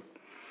something.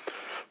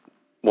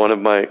 One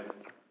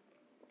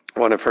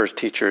of her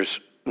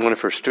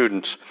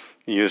students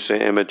used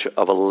the image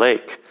of a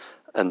lake,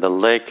 and the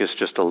lake is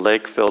just a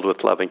lake filled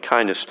with loving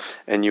kindness,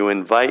 and you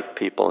invite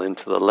people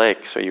into the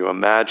lake. So you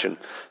imagine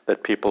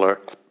that people are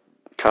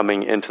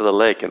coming into the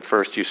lake, and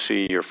first you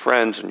see your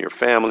friends and your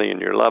family and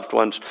your loved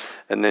ones,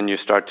 and then you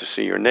start to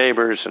see your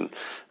neighbors,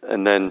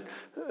 and then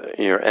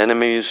your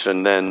enemies,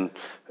 and then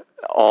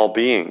all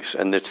beings.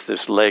 And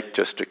this lake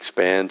just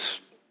expands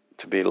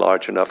to be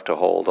large enough to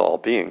hold all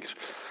beings.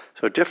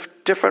 So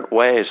different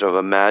ways of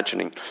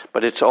imagining,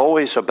 but it's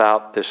always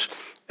about this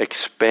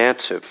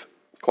expansive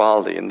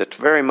quality, and that's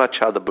very much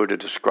how the Buddha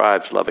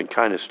describes loving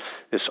kindness,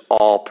 this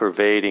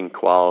all-pervading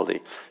quality.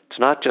 It's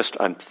not just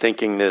I'm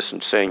thinking this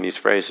and saying these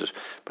phrases,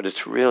 but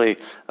it's really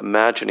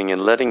imagining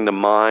and letting the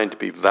mind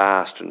be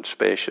vast and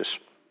spacious,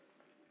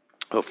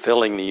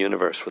 filling the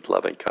universe with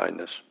loving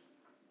kindness.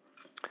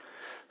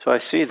 So I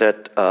see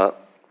that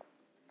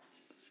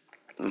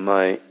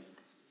my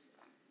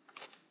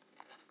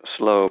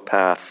slow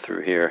path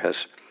through here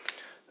has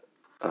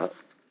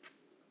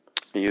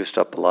used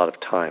up a lot of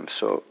time.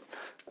 So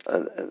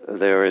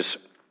there's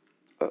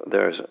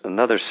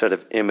another set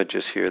of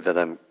images here that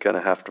I'm going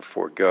to have to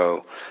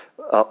forego.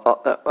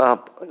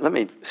 Let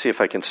me see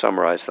if I can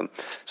summarize them.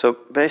 So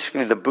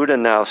basically, the Buddha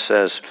now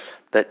says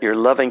that your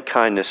loving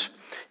kindness,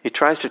 he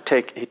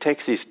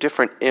takes these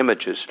different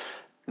images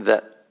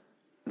that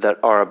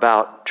are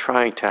about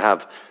trying to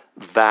have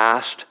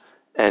vast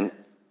and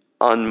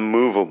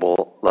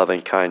unmovable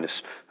loving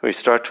kindness. So he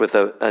starts with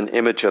an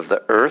image of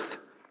the earth,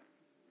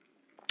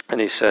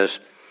 and he says,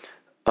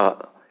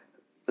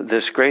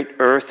 this great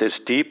earth is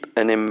deep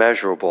and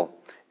immeasurable.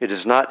 It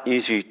is not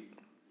easy,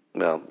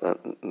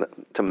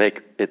 to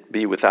make it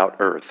be without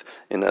earth.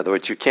 In other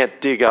words, you can't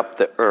dig up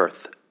the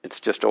earth. It's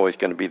just always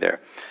going to be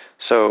there.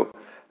 So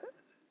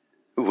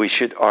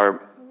basically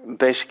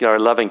our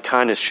loving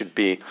kindness should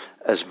be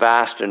as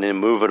vast and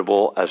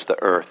immovable as the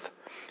earth.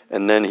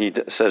 And then he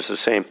says the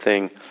same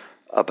thing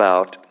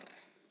about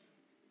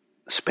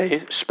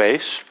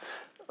space.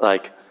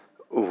 Like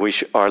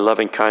our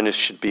loving kindness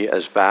should be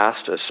as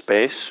vast as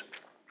space.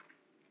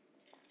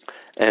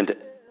 And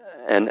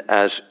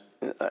as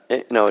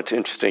it's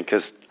interesting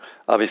because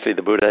obviously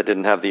the Buddha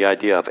didn't have the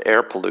idea of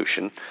air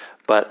pollution,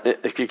 but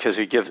because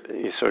he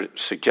sort of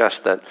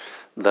suggests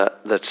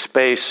that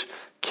space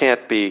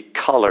can't be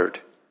colored.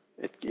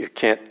 You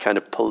can't kind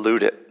of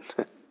pollute it.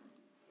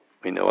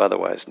 We know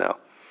otherwise now.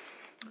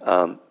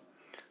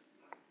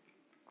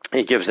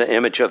 He gives the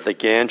image of the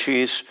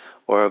Ganges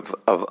or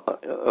of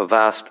a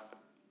vast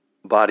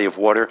body of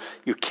water.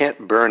 You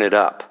can't burn it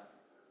up.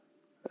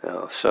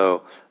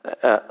 So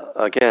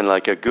again,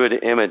 like a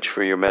good image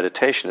for your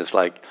meditation is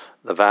like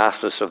the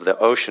vastness of the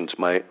oceans.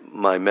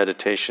 My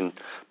meditation,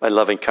 my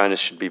loving kindness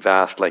should be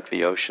vast like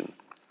the ocean.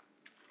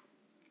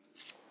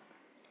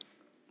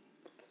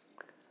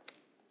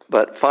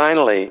 But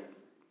finally,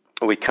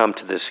 we come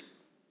to this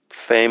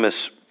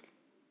famous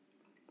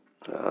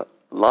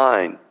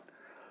line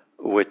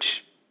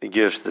which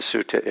gives the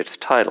sutta its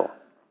title.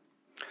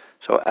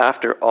 So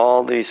after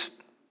all these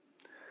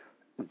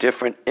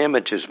different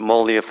images,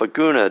 Molya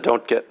Faguna,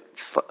 don't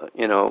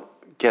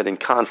get in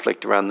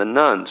conflict around the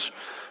nuns.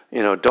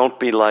 Don't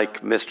be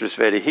like Mr.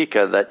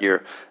 Svedahika, that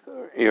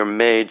your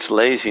maid's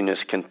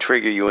laziness can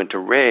trigger you into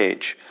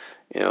rage.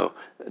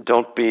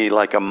 Don't be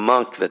like a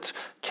monk that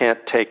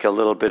can't take a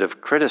little bit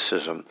of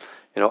criticism.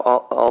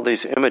 All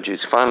these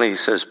images. Finally, he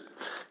says,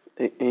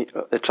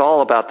 it's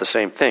all about the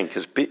same thing,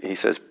 because he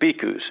says,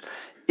 bhikkhus,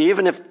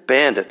 even if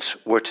bandits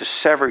were to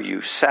sever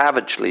you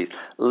savagely,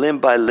 limb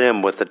by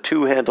limb, with a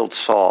two-handled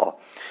saw,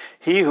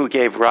 he who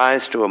gave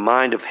rise to a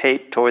mind of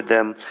hate toward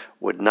them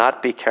would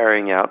not be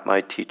carrying out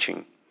my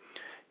teaching.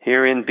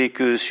 Herein,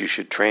 bhikkhus, you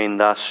should train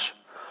thus.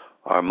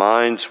 Our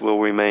minds will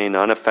remain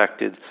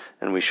unaffected,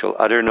 and we shall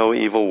utter no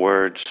evil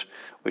words.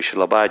 We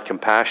shall abide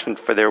compassionate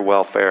for their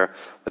welfare,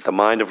 with a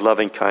mind of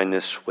loving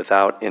kindness,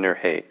 without inner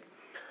hate.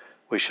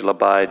 We shall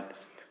abide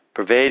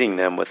pervading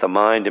them with a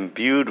mind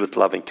imbued with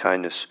loving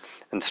kindness,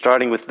 and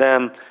starting with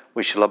them,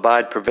 we shall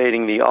abide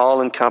pervading the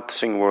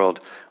all-encompassing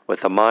world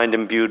with a mind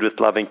imbued with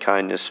loving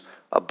kindness,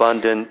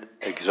 abundant,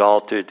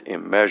 exalted,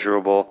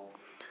 immeasurable,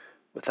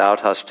 without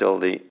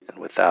hostility and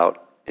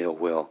without ill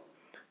will.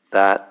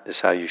 That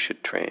is how you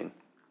should train.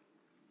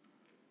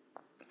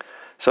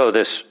 So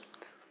this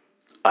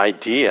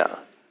idea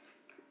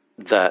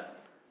that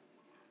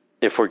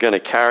if we're going to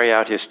carry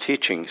out his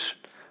teachings,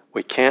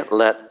 we can't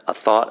let a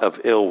thought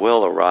of ill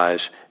will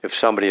arise if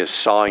somebody is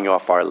sawing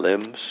off our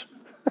limbs.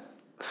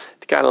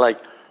 It's kind of like,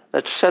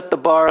 let's set the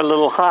bar a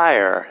little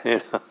higher,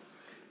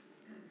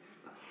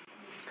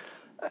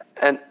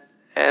 And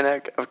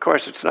of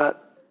course, it's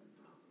not,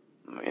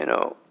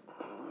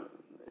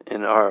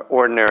 in our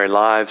ordinary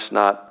lives,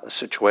 not a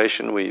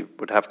situation we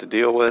would have to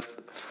deal with,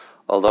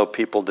 although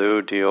people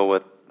do deal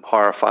with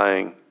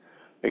horrifying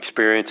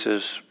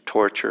experiences,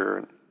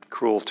 torture,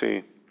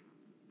 cruelty,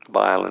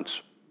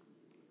 violence.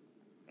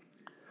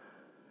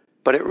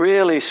 But it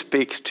really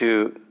speaks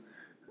to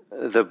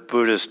the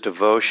Buddha's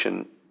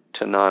devotion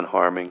to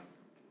non-harming,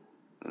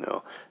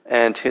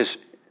 and his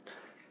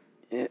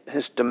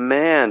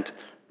demand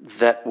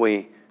that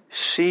we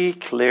see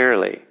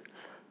clearly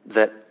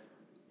that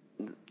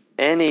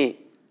any,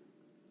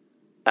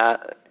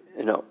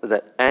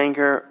 that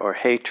anger or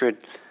hatred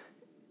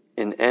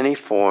in any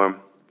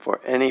form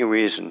for any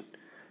reason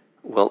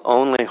will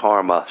only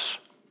harm us.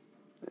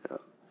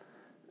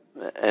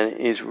 And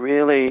he's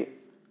really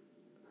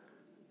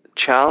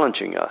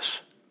challenging us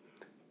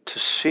to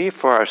see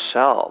for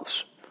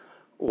ourselves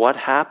what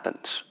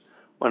happens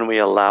when we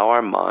allow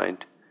our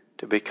mind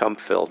to become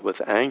filled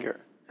with anger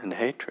and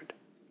hatred.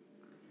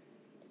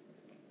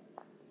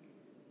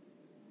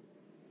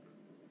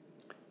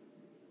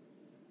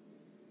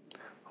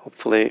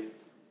 Hopefully,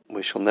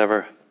 we shall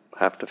never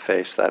have to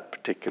face that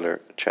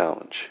particular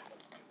challenge.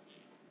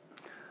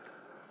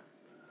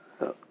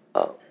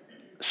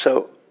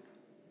 So,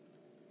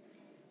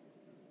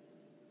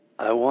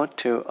 I want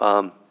to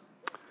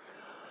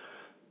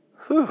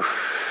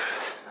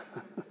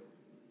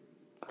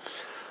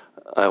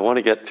I want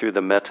to get through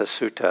the Metta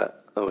Sutta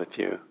with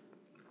you,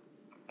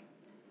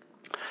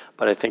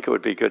 but I think it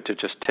would be good to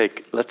just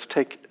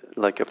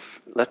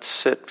let's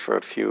sit for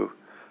a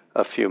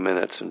few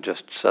minutes and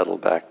just settle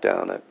back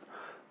down. I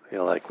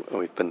feel like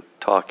we've been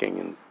talking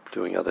and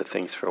doing other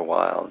things for a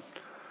while.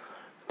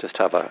 Just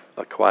have a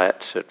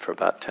quiet sit for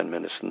about 10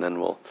 minutes, and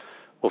then we'll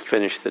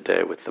finish the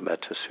day with the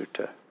Metta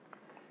Sutta.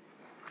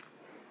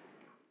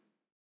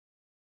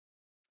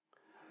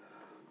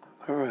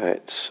 All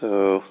right,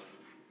 so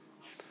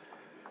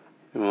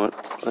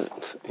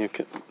you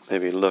can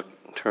maybe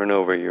turn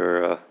over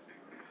your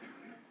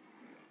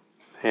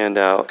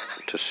handout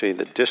to see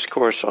the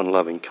Discourse on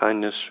Loving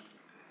Kindness.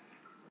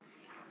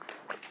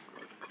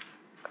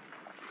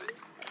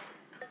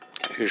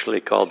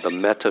 Usually called the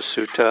Metta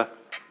Sutta,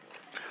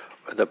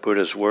 or the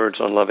Buddha's Words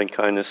on Loving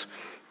Kindness.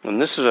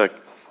 And this is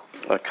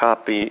a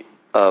copy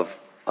of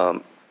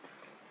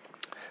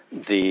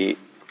the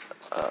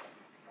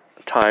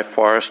Thai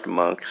forest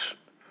monks,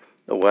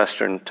 the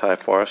Western Thai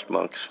forest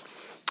monks,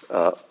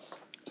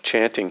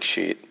 chanting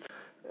sheet.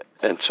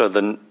 And so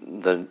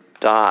the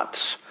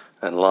dots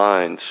and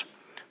lines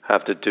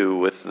have to do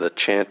with the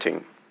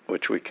chanting,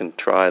 which we can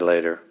try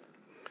later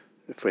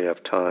if we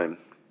have time.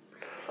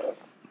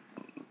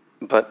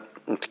 But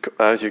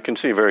as you can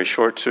see, very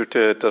short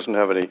sutta. It doesn't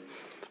have any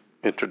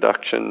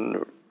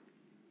introduction.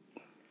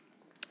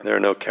 There are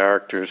no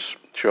characters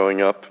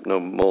showing up, no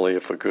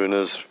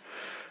Mauliyafagunas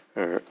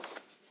or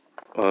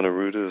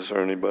Anuruddhas or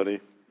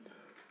anybody.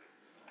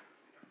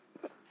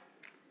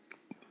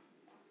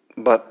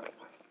 But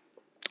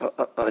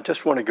I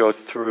just want to go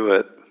through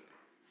it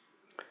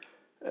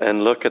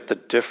and look at the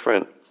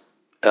different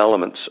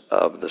elements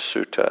of the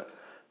sutta.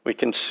 We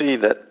can see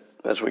that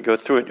as we go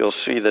through it, you'll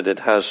see that it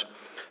has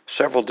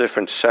several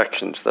different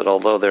sections that,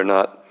 although they're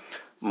not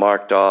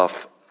marked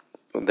off,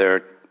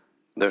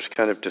 there's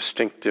kind of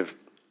distinctive,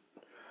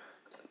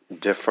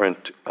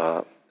 different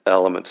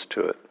elements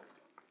to it.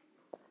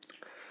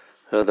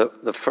 So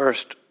the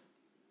first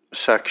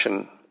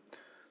section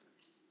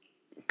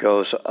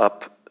goes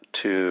up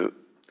to,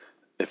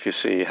 if you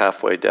see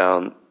halfway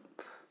down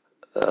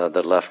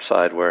the left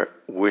side where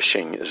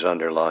wishing is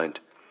underlined.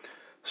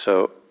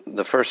 So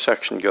the first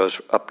section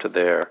goes up to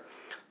there.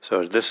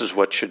 So this is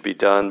what should be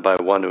done by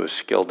one who is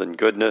skilled in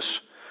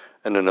goodness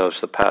and who knows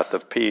the path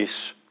of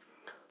peace.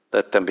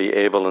 Let them be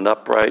able and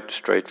upright,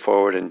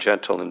 straightforward and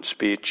gentle in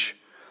speech,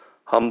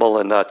 humble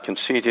and not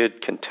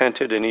conceited,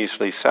 contented and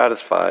easily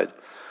satisfied,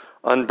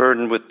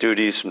 unburdened with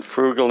duties and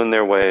frugal in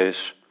their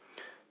ways,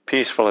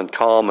 peaceful and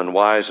calm and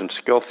wise and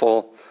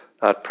skillful,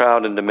 not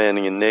proud and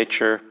demanding in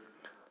nature.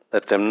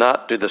 Let them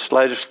not do the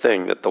slightest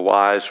thing that the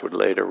wise would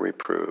later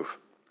reprove.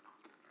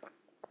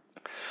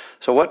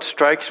 So what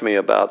strikes me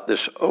about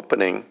this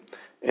opening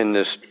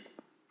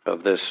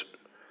of this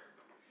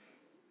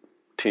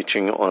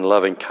teaching on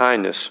loving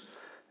kindness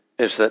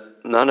is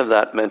that none of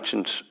that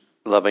mentions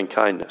loving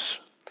kindness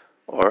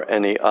or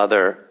any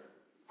other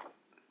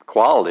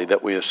quality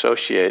that we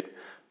associate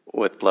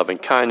with loving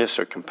kindness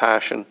or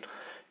compassion.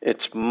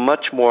 It's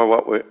much more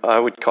what I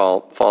would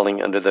call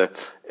falling under the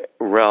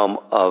realm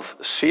of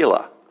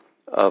sila,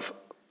 of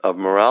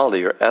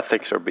morality or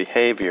ethics or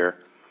behavior,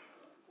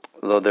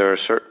 though there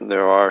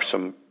are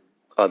some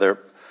other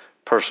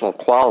personal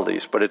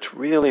qualities, but it's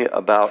really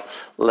about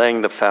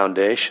laying the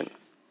foundation.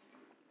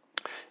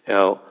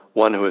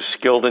 One who is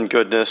skilled in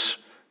goodness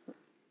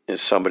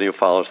is somebody who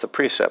follows the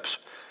precepts.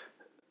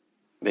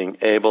 Being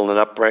able and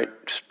upright,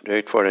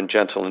 straightforward and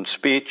gentle in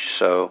speech,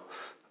 so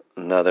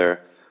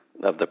another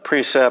of the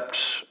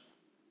precepts,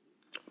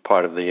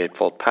 part of the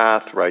Eightfold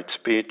Path, right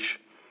speech.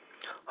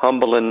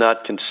 Humble and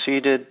not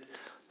conceited,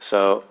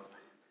 so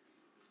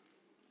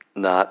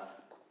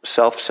not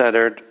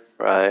self-centered,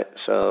 right?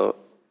 So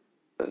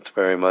it's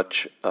very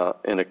much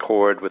in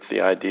accord with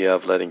the idea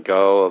of letting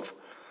go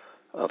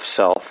of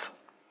self.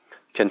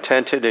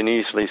 Contented and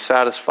easily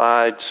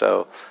satisfied,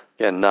 so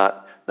again,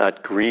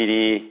 not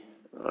greedy,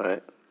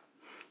 right?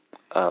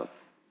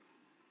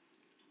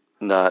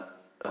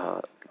 Not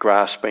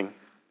grasping.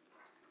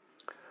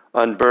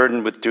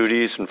 Unburdened with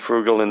duties and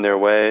frugal in their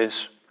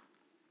ways.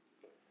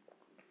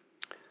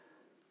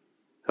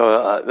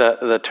 So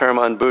the term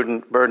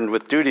unburdened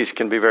with duties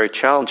can be very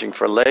challenging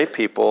for lay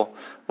people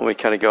when we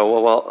kind of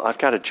go, well, I've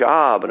got a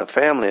job and a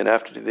family and I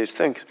have to do these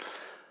things.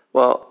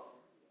 Well,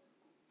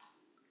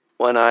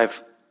 when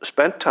I've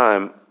spent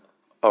time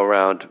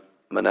around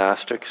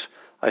monastics,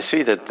 I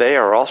see that they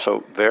are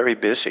also very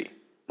busy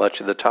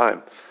much of the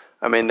time.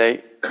 I mean,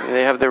 they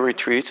have their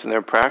retreats and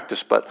their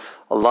practice, but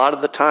a lot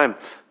of the time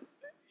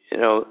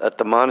at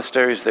the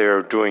monasteries,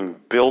 they're doing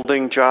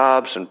building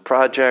jobs and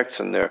projects,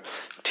 and they're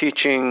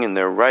teaching, and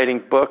they're writing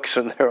books,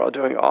 and they're all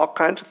doing all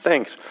kinds of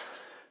things.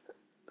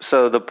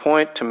 So the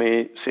point to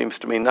me seems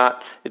to me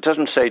not, it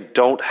doesn't say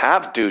don't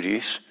have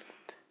duties.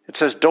 It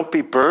says don't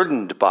be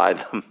burdened by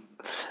them.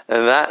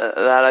 And that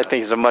I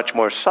think is a much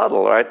more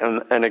subtle, right?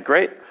 And a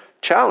great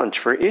challenge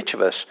for each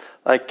of us.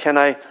 Like,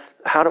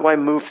 how do I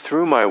move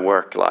through my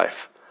work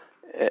life?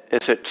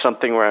 Is it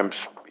something where I'm,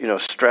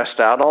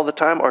 stressed out all the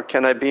time? Or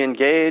can I be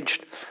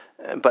engaged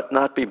but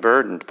not be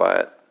burdened by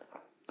it?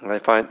 And I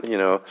find,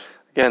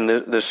 again,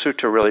 the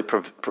sutra really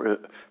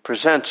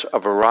presents a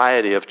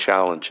variety of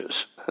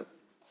challenges.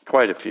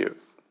 Quite a few.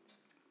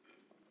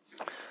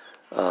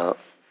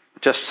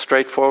 Just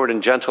straightforward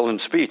and gentle in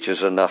speech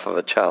is enough of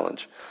a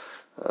challenge.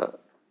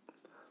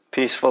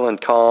 Peaceful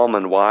and calm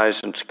and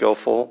wise and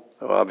skillful,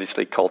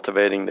 obviously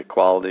cultivating the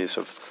qualities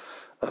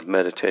of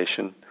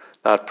meditation.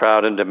 Not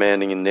proud and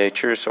demanding in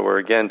nature, so we're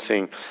again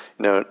seeing,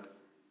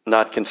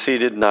 not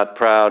conceited, not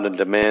proud and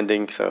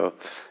demanding, so,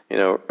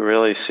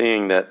 really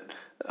seeing that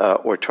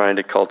we're trying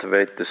to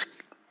cultivate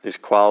these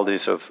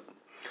qualities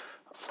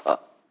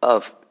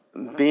of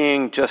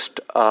being just,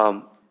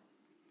 as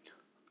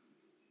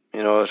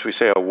we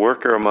say, a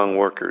worker among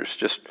workers,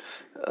 just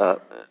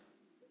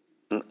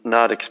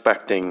not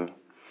expecting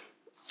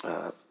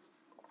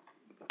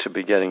to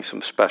be getting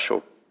some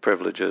special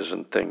privileges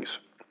and things.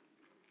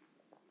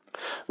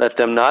 Let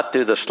them not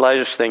do the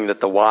slightest thing that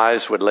the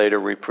wise would later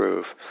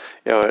reprove.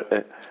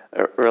 It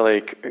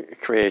really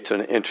creates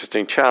an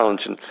interesting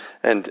challenge.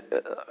 And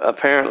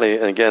apparently,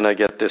 and again, I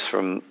get this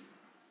from,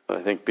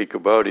 I think,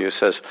 Bhikkhu Bodhi, who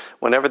says,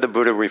 whenever the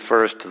Buddha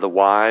refers to the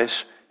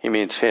wise, he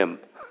means him.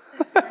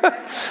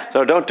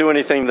 So don't do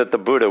anything that the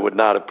Buddha would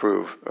not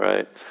approve,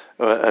 right?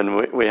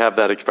 And we have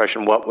that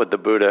expression, what would the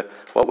Buddha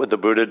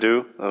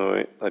do?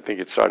 I think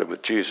it started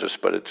with Jesus,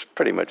 but it's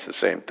pretty much the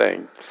same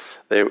thing.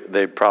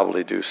 They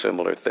probably do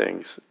similar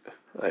things,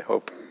 I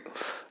hope.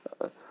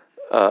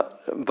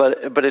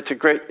 But it's a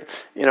great,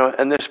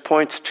 and this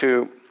points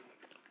to,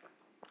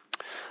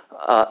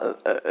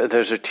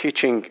 there's a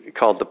teaching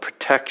called the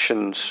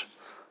protections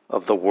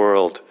of the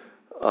world.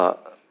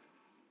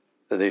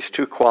 These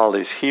two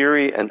qualities,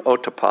 hiri and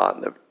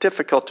ottappa, they're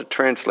difficult to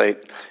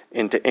translate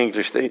into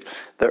English. The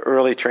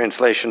early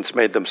translations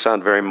made them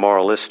sound very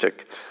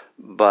moralistic,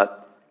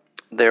 but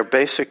they're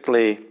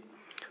basically,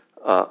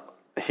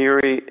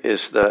 hiri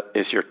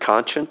is your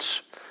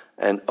conscience,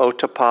 and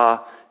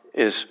ottappa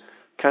is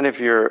kind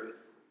of your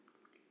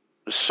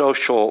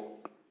social,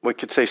 we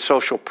could say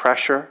social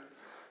pressure,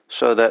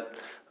 so that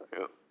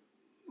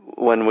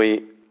when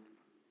we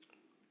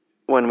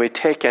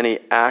take any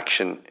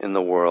action in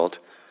the world,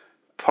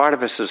 part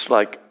of us is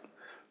like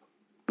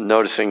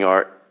noticing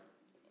our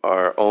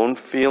own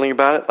feeling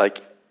about it,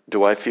 like,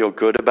 do I feel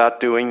good about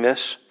doing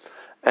this?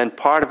 And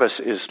part of us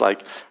is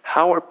like,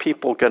 how are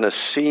people going to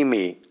see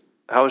me?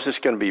 How is this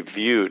going to be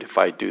viewed if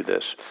I do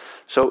this?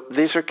 So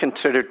these are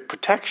considered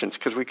protections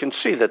because we can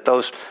see that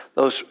those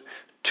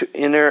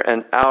inner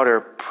and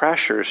outer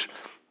pressures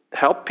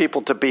help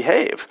people to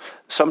behave.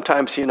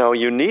 Sometimes,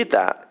 you need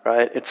that,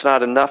 right? It's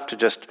not enough to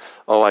just,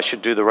 I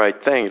should do the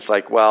right thing. It's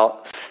like,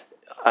 well,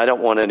 I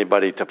don't want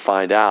anybody to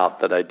find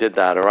out that I did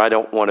that, or I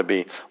don't want to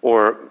be,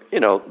 or,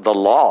 the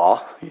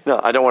law,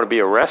 I don't want to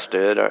be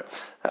arrested, or,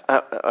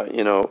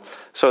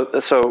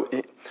 so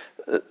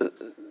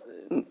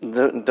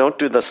don't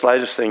do the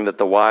slightest thing that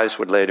the wise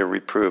would later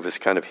reprove as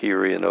kind of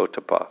hiri and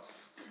ottappa.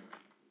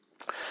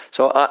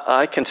 So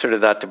I consider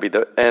that to be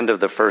the end of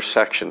the first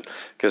section,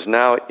 because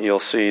now you'll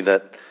see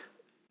that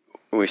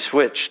we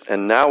switched,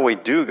 and now we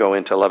do go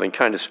into loving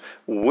kindness,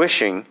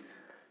 wishing.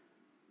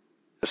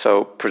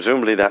 So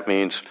presumably that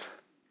means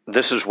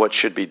this is what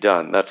should be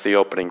done. That's the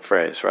opening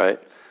phrase, right?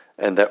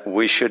 And that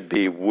we should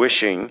be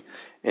wishing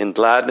in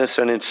gladness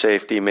and in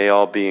safety may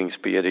all beings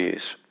be at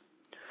ease.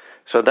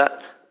 So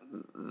that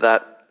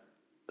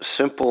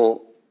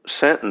simple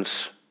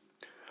sentence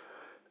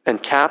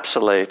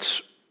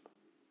encapsulates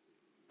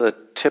the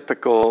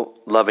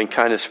typical loving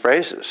kindness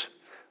phrases.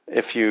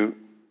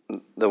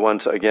 The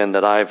ones, again,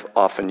 that I've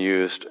often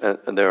used,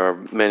 and there are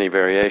many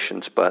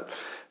variations, but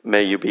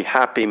may you be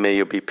happy, may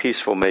you be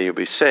peaceful, may you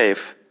be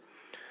safe.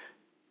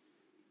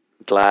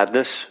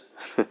 Gladness,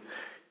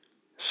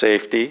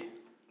 safety,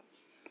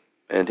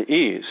 and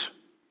ease.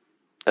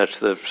 That's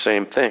the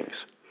same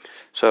things.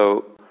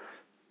 So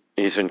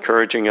he's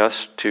encouraging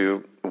us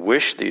to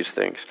wish these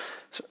things.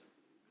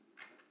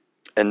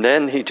 And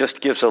then he just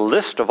gives a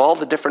list of all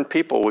the different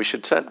people we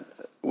should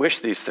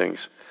wish these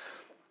things.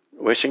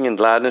 Wishing in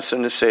gladness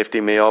and in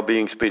safety may all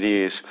beings be at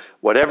ease,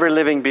 whatever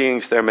living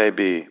beings there may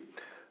be,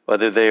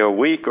 whether they are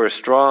weak or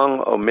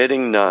strong,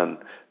 omitting none,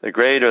 the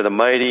great or the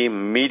mighty,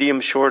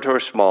 medium, short or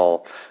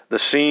small, the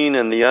seen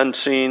and the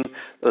unseen,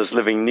 those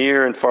living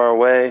near and far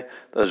away,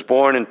 those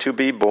born and to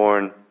be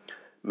born,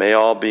 may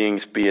all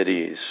beings be at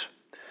ease.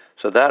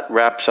 So that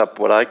wraps up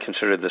what I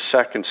consider the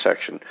second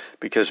section,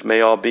 because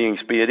may all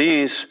beings be at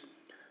ease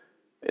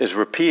is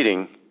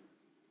repeating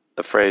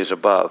the phrase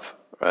above,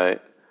 right?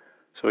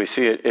 So we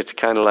see it's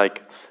kind of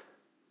like,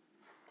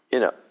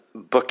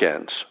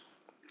 bookends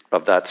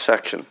of that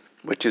section,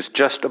 which is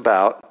just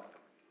about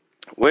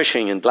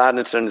wishing in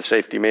gladness and in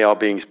safety may all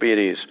beings be at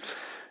ease.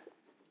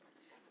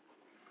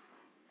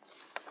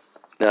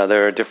 Now,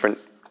 there are different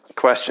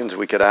questions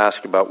we could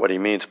ask about what he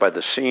means by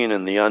the seen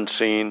and the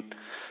unseen.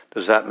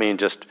 Does that mean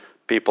just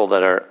people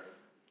that are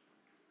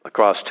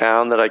across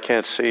town that I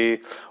can't see?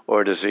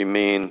 Or does he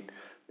mean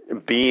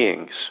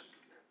beings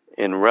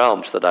in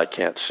realms that I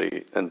can't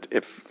see? And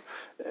if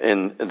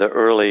in the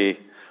early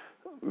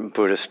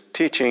Buddhist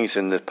teachings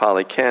in the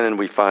Pali Canon,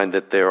 we find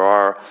that there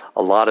are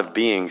a lot of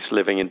beings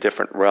living in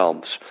different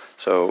realms.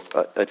 So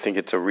I think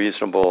it's a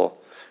reasonable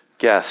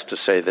guess to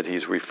say that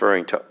he's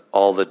referring to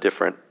all the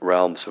different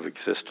realms of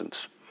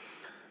existence.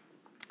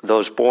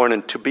 Those born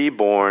and to be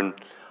born,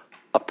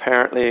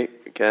 apparently,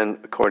 again,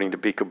 according to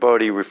Bhikkhu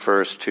Bodhi,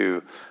 refers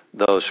to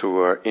those who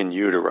are in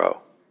utero,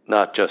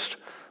 not just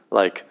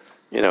like,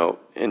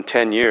 in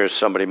 10 years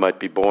somebody might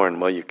be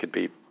born. Well, you could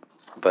be,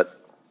 but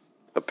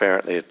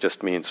apparently it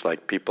just means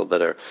like people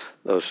that are,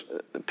 those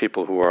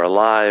people who are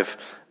alive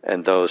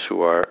and those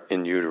who are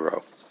in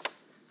utero.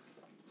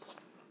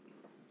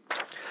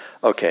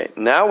 Okay,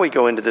 now we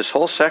go into this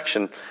whole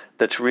section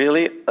that's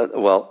really,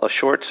 a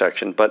short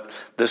section, but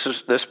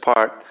this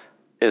part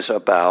is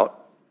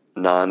about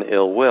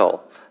non-ill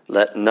will.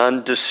 Let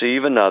none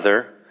deceive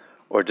another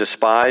or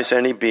despise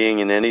any being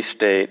in any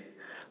state.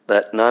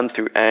 Let none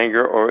through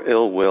anger or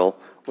ill will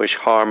wish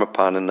harm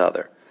upon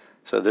another.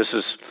 So this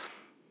is,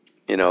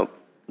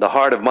 the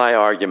heart of my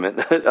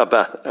argument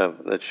about,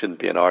 that shouldn't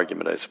be an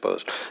argument, I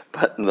suppose,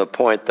 but the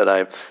point that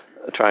I'm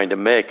trying to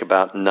make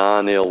about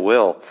non-ill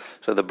will.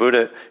 So the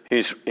Buddha,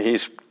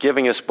 he's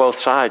giving us both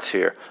sides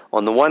here.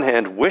 On the one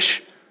hand,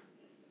 wish,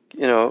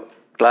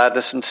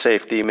 gladness and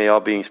safety, may all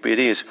beings be at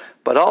ease.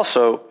 But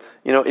also,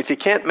 if you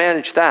can't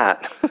manage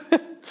that,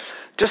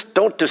 just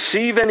don't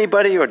deceive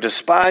anybody or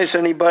despise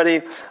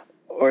anybody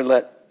or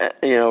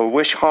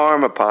wish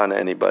harm upon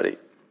anybody.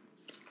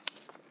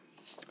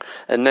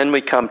 And then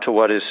we come to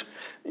what is,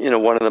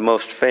 one of the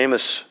most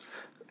famous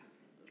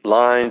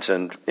lines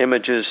and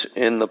images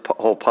in the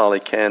whole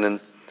Pali Canon.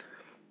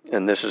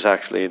 And this is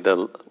actually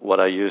what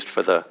I used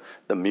for the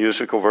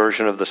musical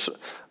version of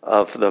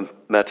the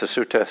Metta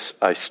Sutta.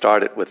 I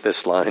started with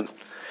this line.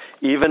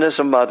 Even as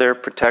a mother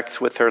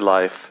protects with her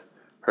life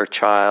her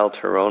child,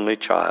 her only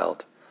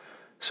child,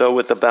 so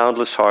with the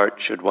boundless heart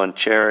should one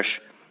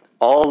cherish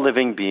all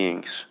living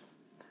beings,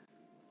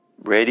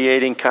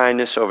 radiating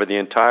kindness over the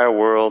entire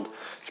world,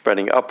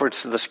 spreading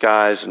upwards to the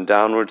skies and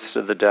downwards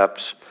to the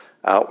depths,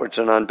 outwards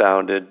and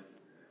unbounded,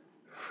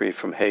 free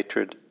from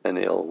hatred and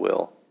ill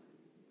will.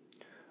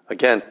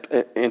 Again,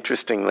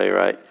 interestingly,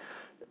 right,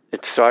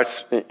 it's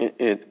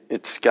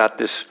got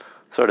this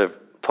sort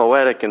of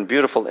poetic and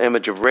beautiful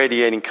image of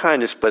radiating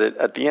kindness, but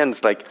at the end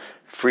it's like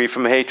free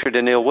from hatred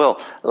and ill will.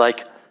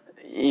 Like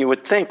you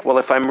would think, well,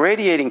 if I'm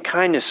radiating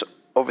kindness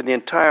over the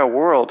entire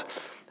world,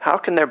 how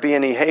can there be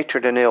any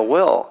hatred and ill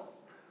will?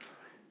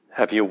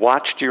 Have you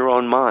watched your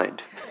own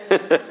mind?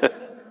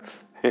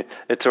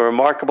 It's a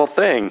remarkable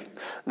thing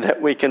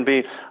that we can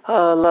be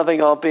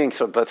loving all beings,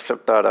 so but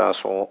except that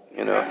asshole,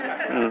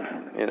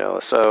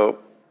 so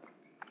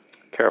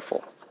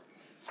careful.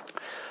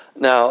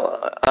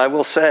 Now, I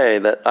will say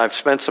that I've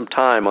spent some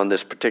time on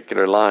this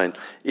particular line,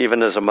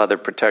 even as a mother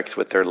protects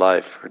with her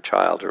life her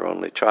child, her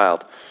only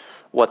child,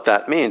 what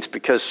that means,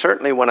 because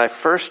certainly when I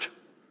first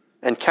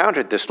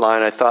encountered this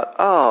line, I thought,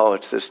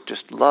 it's this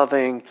just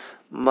loving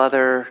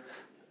Mother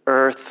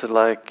Earth,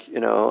 like,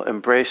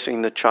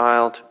 embracing the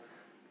child.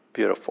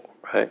 Beautiful,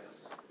 right?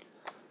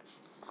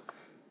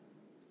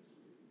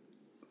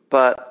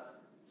 But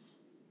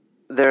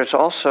there's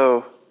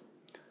also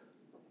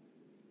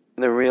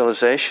the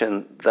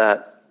realization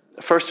that,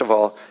 first of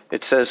all,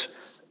 it says,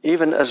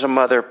 even as a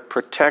mother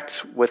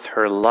protects with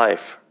her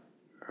life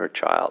her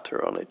child,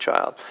 her only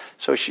child.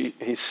 So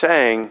he's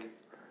saying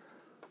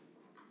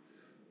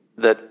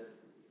that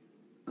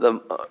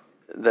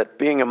that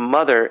being a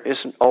mother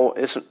isn't.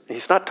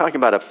 He's not talking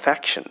about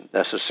affection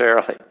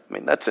necessarily. I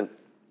mean, that's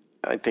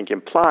I think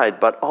implied,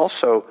 but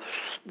also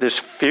this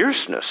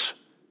fierceness,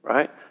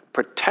 right?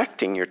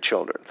 Protecting your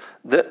children.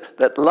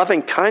 That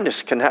loving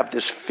kindness can have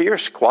this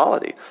fierce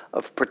quality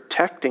of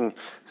protecting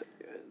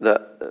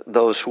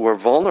those who are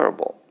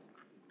vulnerable.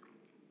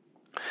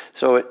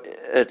 So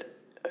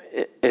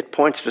it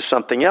points to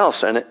something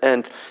else, and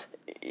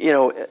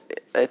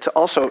it's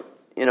also,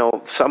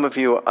 some of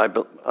you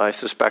I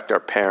suspect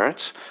are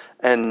parents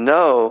and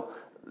know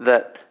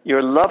that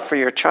your love for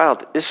your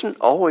child isn't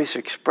always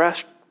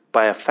expressed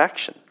by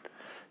affection.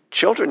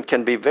 Children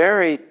can be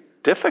very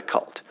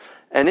difficult,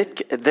 and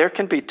there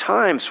can be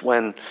times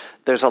when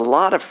there's a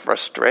lot of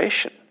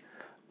frustration,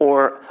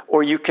 or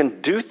you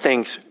can do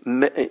things,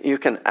 you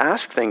can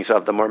ask things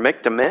of them or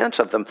make demands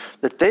of them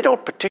that they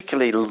don't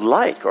particularly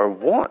like or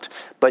want,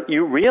 but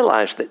you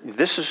realize that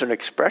this is an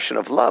expression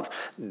of love.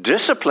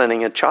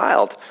 Disciplining a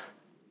child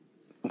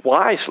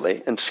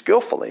wisely and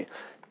skillfully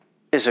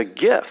is a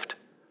gift.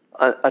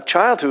 A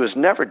child who is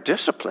never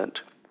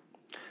disciplined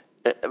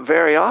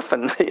very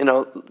often,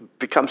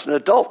 becomes an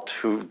adult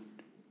who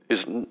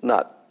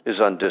is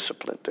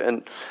undisciplined.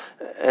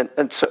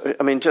 And so,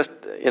 I mean, just,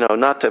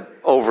 not to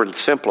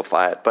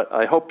oversimplify it, but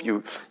I hope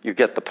you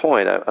get the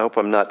point. I hope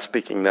I'm not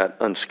speaking that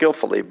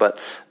unskillfully, but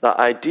the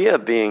idea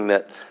being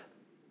that,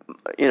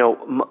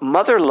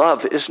 mother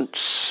love isn't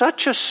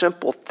such a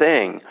simple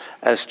thing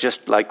as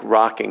just like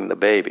rocking the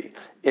baby.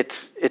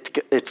 It's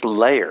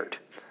layered.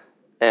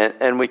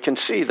 And we can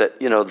see that,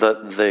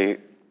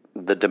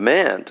 the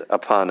demand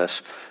upon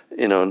us,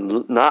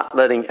 not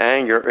letting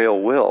anger,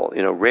 ill will,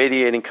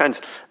 radiating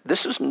kindness.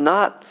 This is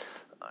not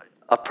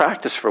a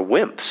practice for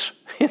wimps.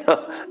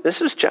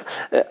 This is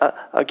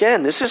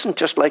again, this isn't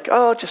just like,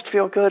 just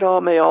feel good.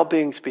 Oh, may all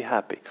beings be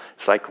happy.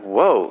 It's like,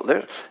 whoa,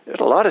 there's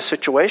a lot of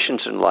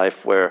situations in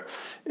life where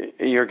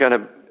you're going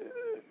to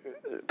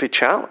be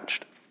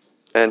challenged.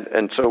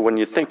 And so when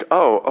you think,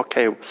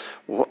 okay,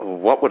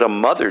 what would a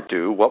mother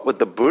do? What would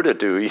the Buddha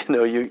do?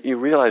 You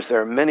realize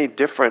there are many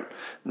different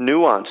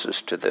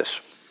nuances to this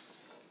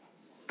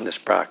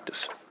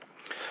practice.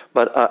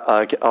 But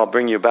I'll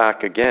bring you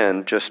back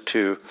again just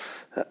to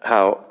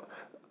how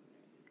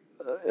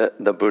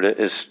the Buddha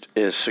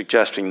is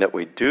suggesting that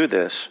we do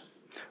this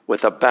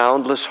with a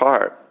boundless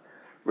heart,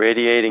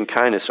 radiating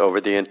kindness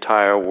over the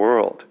entire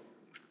world.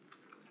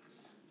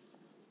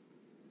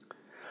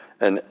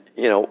 And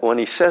when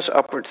he says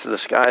upwards to the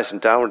skies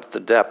and downwards to the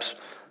depths,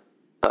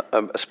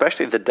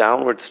 especially the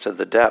downwards to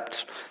the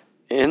depths,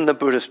 in the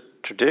Buddhist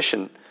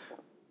tradition,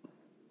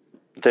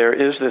 there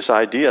is this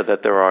idea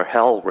that there are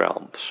hell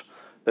realms,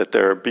 that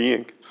there are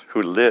beings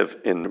who live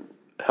in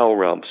hell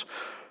realms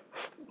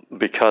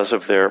because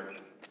of their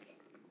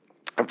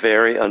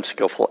very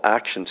unskillful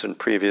actions in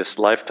previous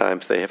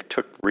lifetimes. They have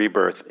took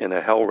rebirth in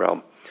a hell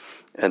realm,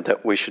 and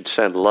that we should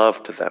send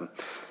love to them.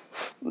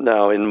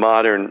 Now, in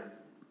modern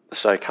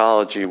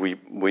psychology,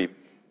 we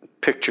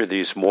picture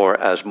these more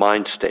as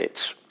mind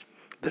states,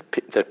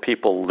 that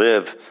people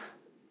live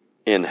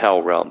in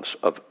hell realms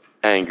of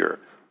anger,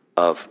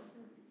 of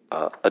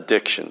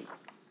addiction,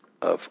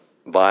 of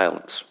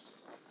violence,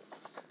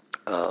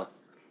 of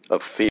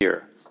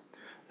fear.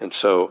 And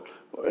so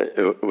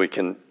we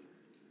can,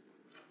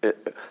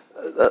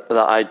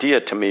 the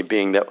idea to me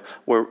being that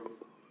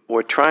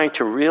we're trying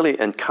to really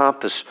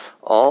encompass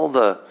all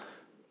the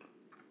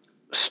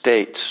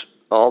states,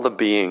 all the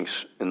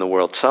beings in the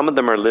world. Some of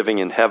them are living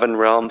in heaven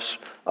realms,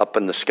 up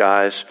in the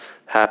skies,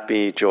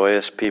 happy,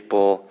 joyous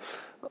people,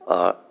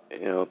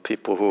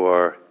 people who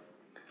are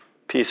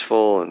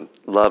peaceful and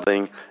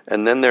loving.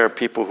 And then there are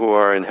people who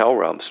are in hell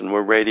realms, and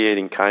we're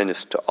radiating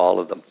kindness to all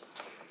of them,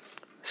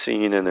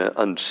 seen and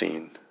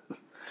unseen,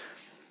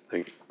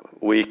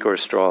 weak or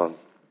strong.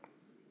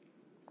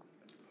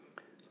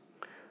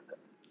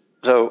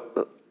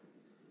 So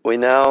we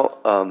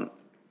now,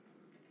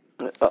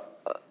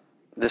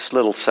 this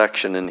little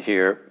section in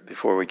here,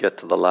 before we get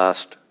to the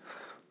last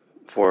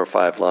 4 or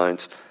 5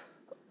 lines,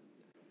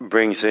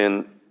 brings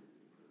in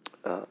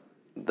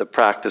the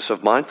practice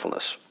of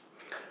mindfulness,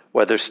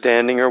 whether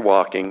standing or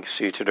walking,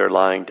 seated or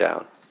lying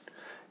down.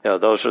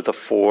 Those are the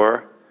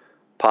 4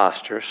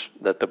 postures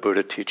that the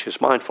Buddha teaches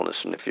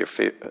mindfulness. And if you're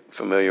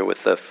familiar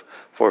with the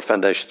 4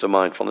 foundations of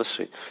mindfulness,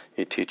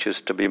 he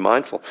teaches to be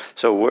mindful.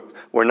 So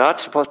we're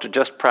not supposed to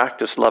just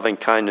practice loving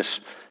kindness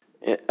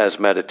as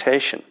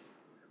meditation.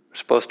 We're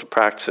supposed to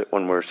practice it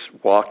when we're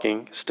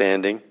walking,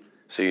 standing,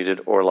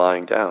 seated, or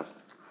lying down.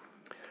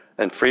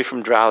 And free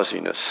from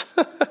drowsiness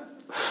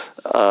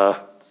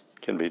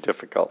can be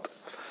difficult.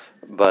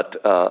 But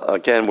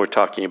again, we're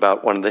talking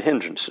about one of the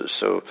hindrances.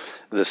 So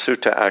the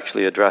sutta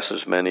actually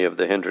addresses many of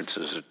the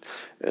hindrances.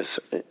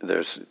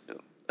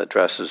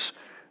 Addresses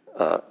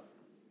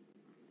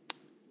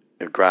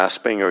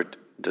grasping or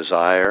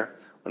desire,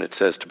 when it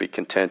says to be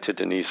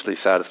contented and easily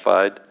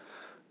satisfied,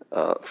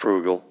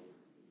 frugal,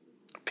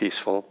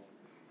 peaceful.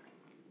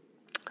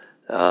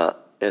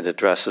 It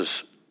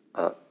addresses,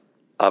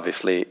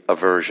 obviously,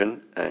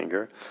 aversion,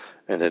 anger,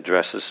 and it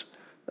addresses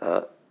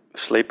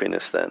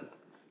sleepiness then.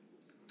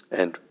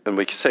 And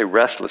we can say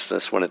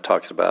restlessness when it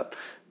talks about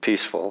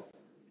peaceful.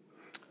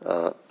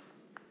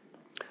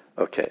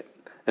 Okay.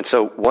 And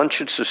so one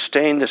should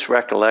sustain this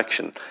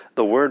recollection.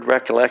 The word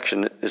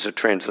recollection is a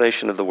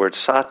translation of the word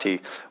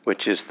sati,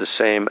 which is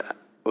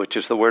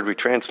the word we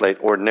translate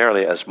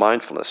ordinarily as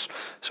mindfulness.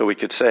 So we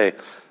could say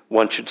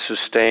one should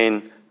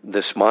sustain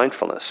this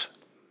mindfulness.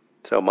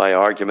 So my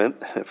argument,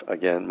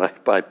 again,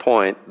 my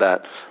point,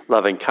 that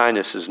loving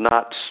kindness is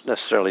not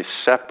necessarily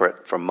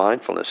separate from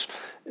mindfulness,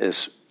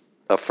 is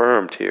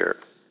affirmed here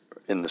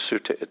in the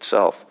sutta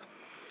itself.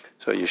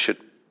 So you should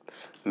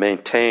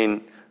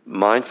maintain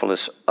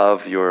mindfulness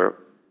of your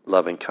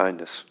loving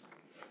kindness.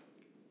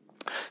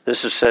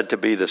 This is said to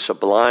be the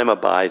sublime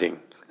abiding.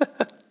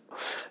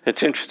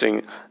 It's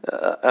interesting.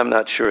 I'm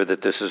not sure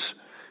that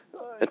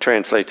it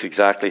translates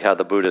exactly how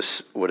the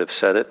Buddhists would have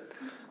said it,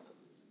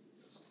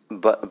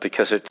 but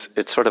because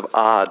it's sort of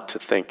odd to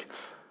think.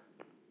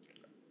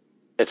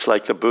 It's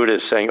like the Buddha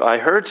is saying, I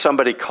heard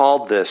somebody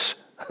called this.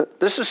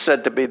 This is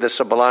said to be the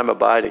sublime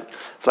abiding.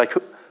 It's like,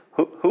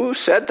 who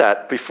said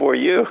that before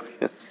you?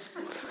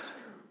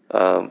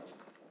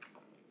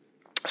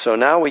 So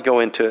now we go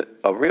into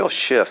a real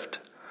shift,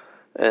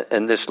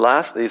 and these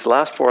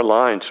last 4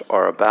 lines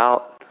are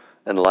about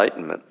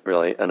enlightenment,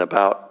 really, and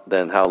about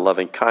then how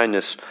loving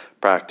kindness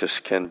practice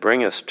can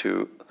bring us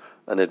to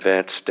an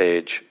advanced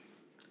stage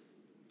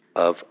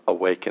of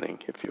awakening,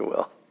 if you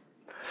will.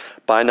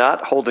 By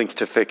not holding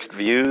to fixed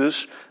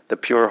views, the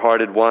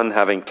pure-hearted one,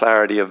 having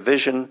clarity of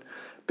vision,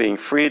 being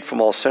freed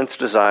from all sense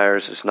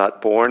desires, is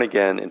not born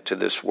again into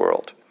this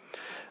world.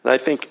 And I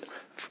think,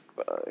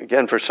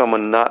 again, for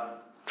someone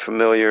not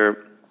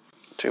familiar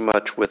too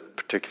much with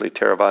particularly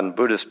Theravadan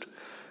Buddhist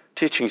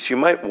teachings, you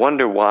might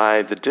wonder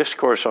why the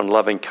discourse on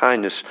loving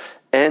kindness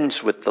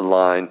ends with the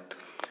line,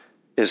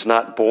 is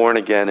not born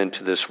again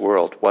into this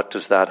world. What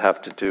does that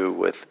have to do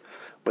with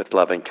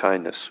loving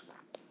kindness?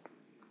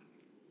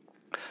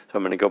 So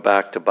I'm going to go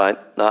back to by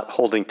not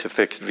holding to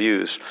fixed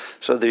views.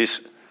 So these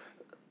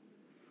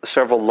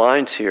several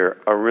lines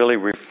here are really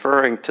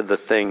referring to the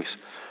things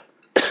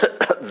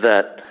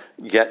that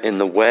get in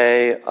the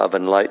way of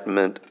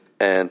enlightenment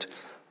and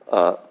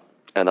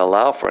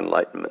allow for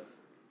enlightenment.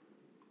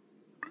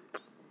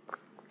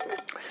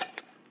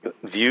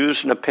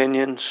 Views and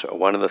opinions are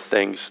one of the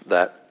things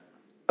that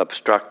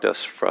obstruct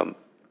us from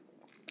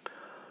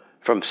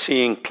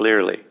seeing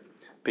clearly,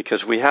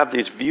 because we have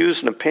these views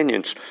and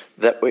opinions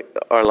that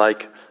are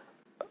like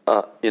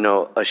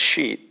a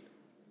sheet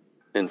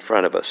in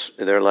front of us.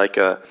 They're like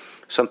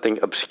something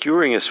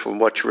obscuring us from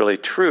what's really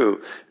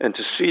true. And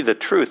to see the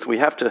truth, we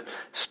have to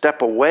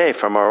step away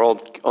from our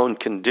own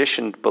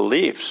conditioned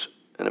beliefs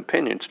and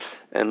opinions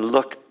and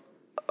look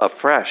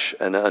afresh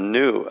and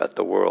anew at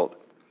the world.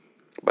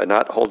 By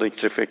not holding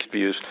to fixed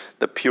views,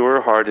 the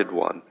pure-hearted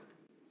one.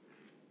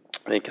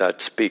 I think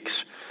that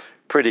speaks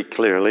pretty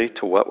clearly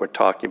to what we're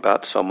talking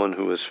about, someone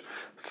who is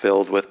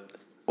filled with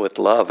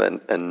love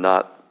and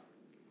not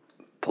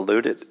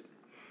polluted.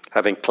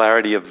 Having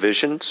clarity of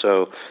vision,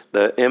 so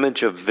the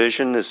image of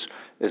vision is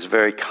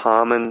very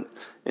common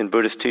in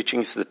Buddhist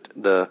teachings.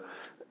 The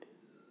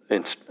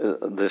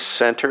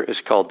center is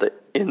called the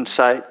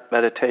Insight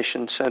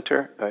Meditation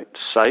Center, right?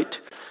 Sight,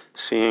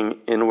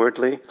 seeing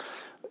inwardly.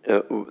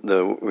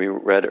 We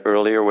read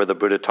earlier where the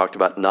Buddha talked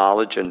about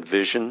knowledge and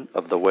vision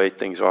of the way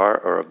things are,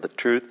 or of the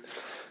truth.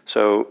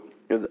 So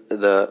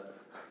the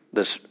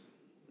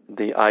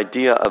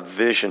idea of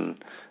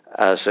vision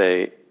as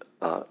a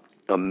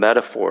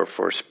metaphor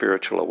for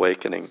spiritual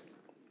awakening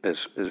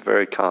is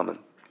very common,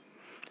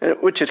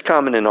 which is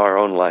common in our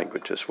own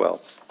language as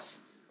well.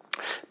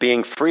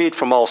 Being freed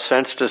from all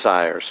sense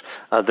desires.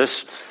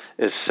 This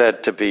is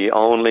said to be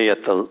only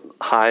at the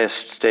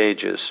highest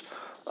stages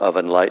of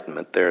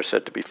enlightenment. There are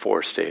said to be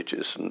 4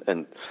 stages.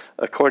 And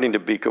according to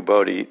Bhikkhu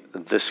Bodhi,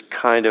 this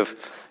kind of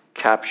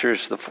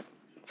captures the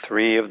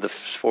 3 of the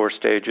 4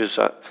 stages.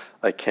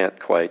 I can't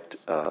quite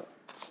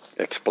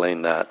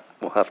explain that.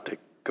 We'll have to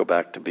go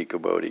back to Bhikkhu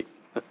Bodhi.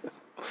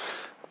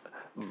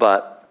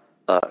 But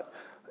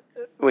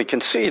we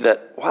can see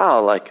that,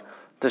 wow, like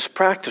this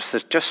practice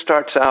that just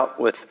starts out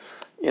with,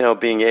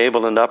 being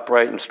able and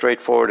upright and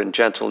straightforward and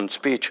gentle in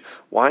speech,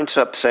 winds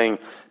up saying,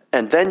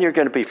 and then you're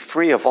going to be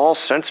free of all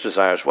sense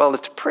desires. Well,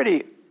 it's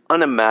pretty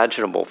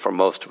unimaginable for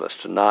most of us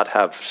to not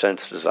have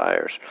sense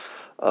desires.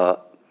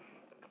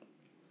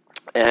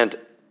 And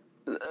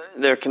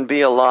there can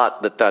be a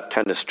lot that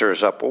kind of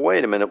stirs up. Well,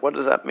 wait a minute, what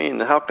does that mean?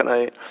 Does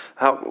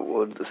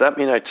that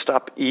mean I'd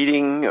stop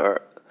eating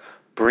or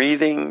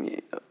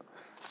breathing?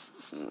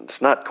 It's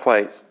not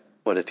quite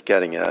what it's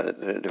getting at.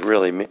 It's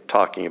really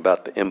talking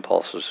about the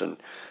impulses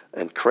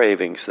and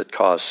cravings that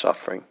cause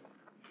suffering.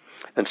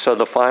 And so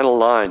the final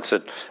line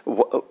said,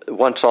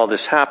 once all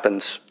this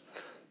happens,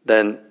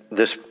 then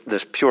this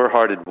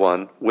pure-hearted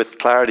one, with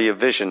clarity of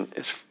vision,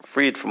 is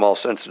freed from all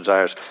sense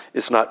desires,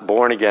 is not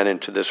born again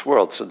into this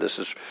world. So this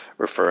is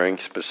referring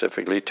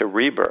specifically to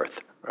rebirth,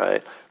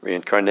 right?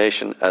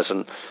 Reincarnation as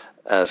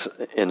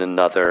in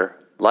another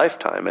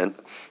lifetime.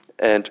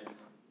 And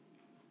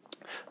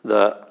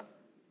the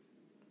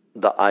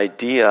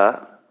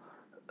idea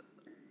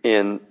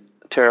in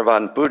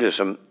Theravadan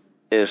Buddhism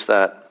is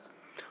that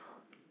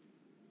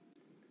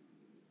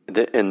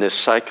in this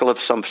cycle of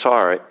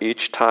samsara,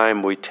 each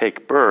time we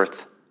take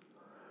birth,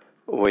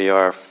 we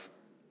are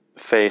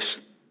face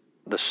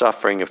the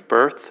suffering of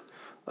birth,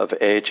 of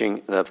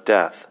aging, and of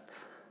death.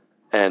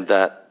 And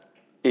that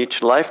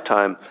each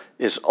lifetime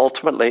is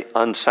ultimately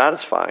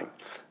unsatisfying.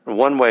 And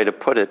one way to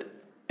put it,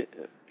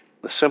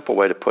 the simple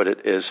way to put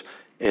it, is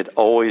it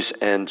always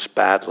ends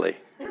badly.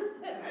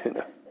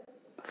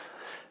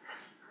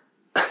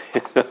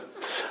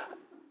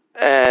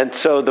 And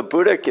so the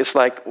Buddha is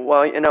like,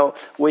 well,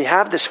 we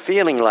have this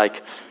feeling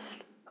like,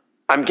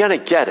 I'm going to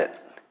get it.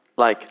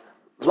 Like,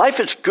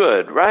 life is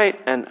good, right?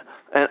 And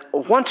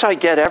once I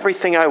get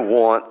everything I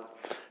want,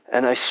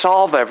 and I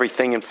solve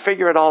everything and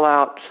figure it all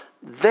out,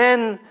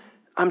 then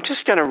I'm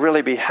just going to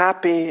really be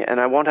happy,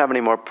 and I won't have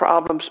any more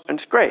problems, and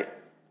it's great.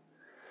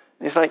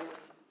 And he's like,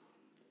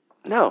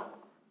 no,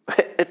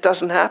 it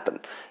doesn't happen.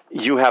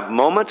 You have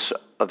moments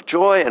of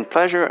joy and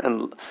pleasure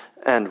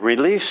and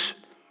release,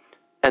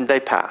 and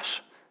they pass.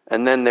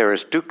 And then there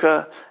is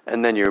dukkha,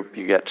 and then you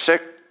get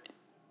sick,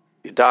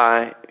 you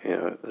die,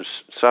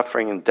 there's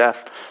suffering and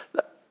death.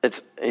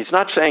 He's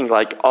not saying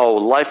like, oh,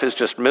 life is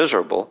just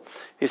miserable.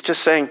 He's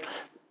just saying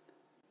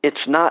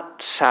it's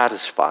not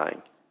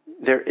satisfying.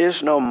 There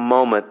is no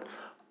moment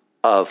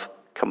of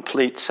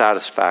complete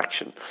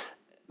satisfaction,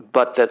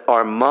 but that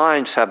our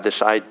minds have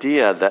this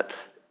idea that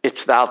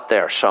it's out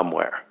there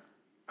somewhere,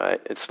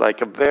 right? It's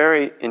like a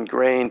very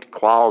ingrained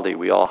quality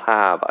we all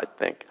have, I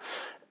think.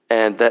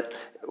 And that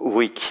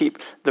we keep,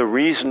 the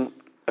reason,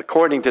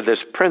 according to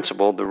this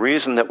principle, the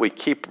reason that we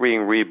keep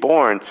being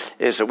reborn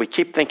is that we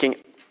keep thinking,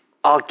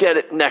 I'll get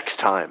it next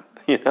time.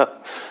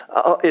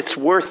 It's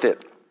worth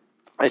it.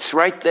 It's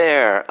right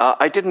there.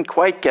 I didn't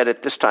quite get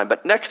it this time,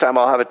 but next time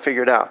I'll have it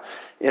figured out.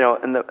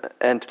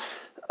 And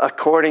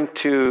according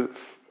to,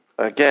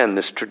 again,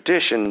 this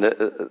tradition,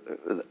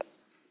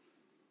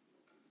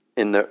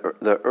 in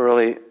the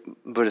early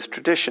Buddhist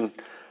tradition,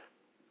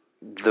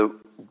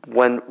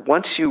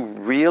 once you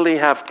really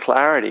have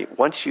clarity,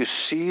 once you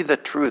see the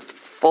truth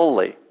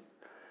fully,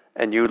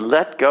 and you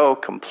let go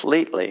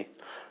completely,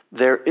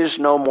 there is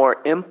no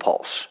more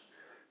impulse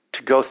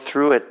to go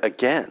through it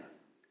again.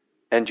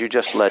 And you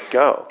just let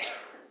go,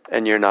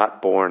 and you're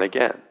not born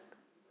again.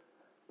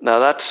 Now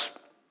that's,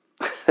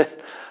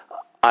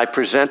 I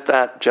present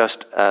that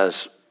just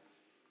as,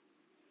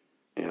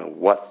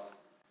 what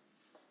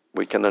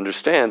we can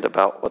understand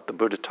about what the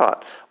Buddha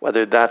taught.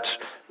 Whether that's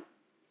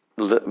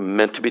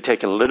meant to be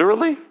taken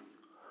literally,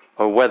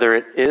 or whether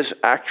it is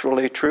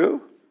actually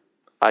true,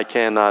 I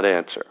cannot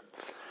answer.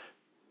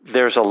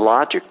 There's a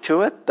logic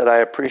to it that I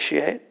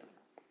appreciate,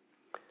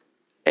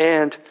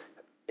 and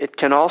it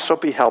can also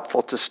be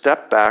helpful to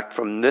step back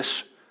from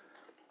this,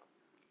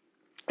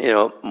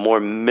 more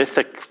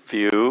mythic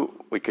view,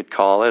 we could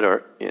call it,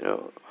 or,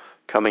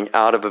 coming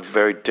out of a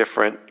very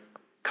different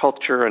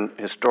culture and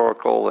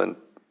historical and,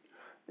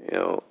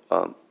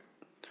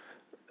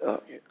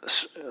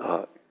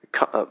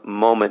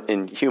 moment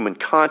in human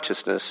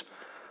consciousness,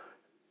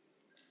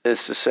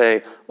 is to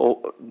say,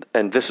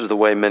 and this is the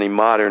way many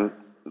modern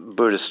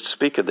Buddhists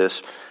speak of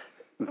this,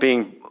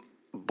 being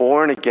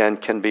born again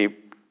can be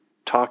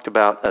talked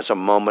about as a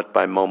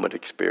moment-by-moment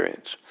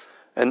experience.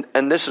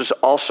 And this is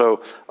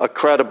also a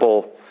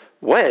credible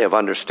way of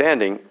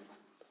understanding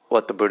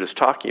what the Buddha is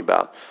talking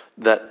about,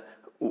 that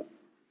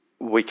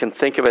we can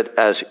think of it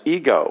as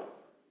ego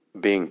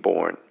being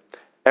born.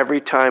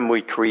 Every time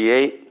we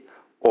create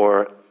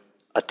or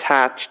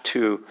attach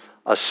to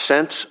a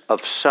sense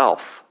of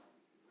self,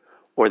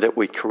 or that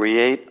we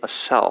create a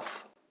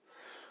self,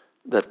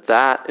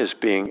 that is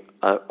being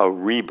a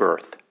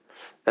rebirth.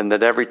 And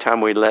that every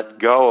time we let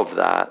go of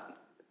that,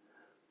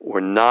 we're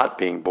not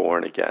being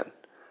born again.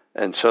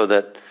 And so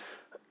that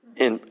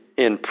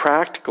in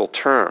practical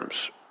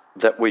terms,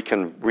 that we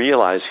can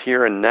realize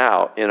here and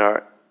now in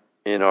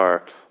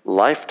our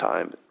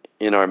lifetime,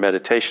 in our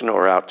meditation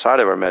or outside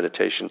of our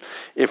meditation,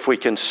 if we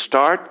can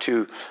start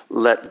to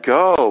let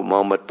go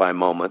moment by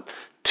moment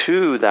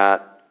to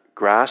that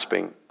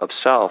grasping of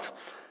self,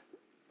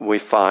 we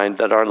find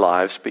that our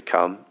lives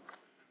become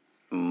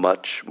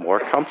much more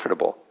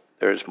comfortable.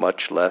 There's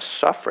much less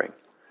suffering.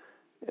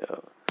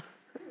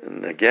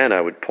 And again,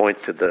 I would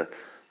point to the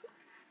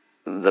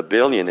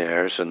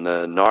billionaires and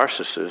the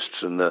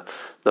narcissists and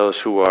those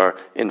who are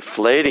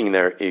inflating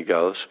their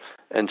egos,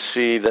 and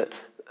see that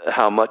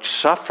how much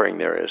suffering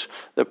there is.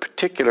 The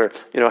particular,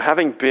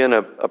 having been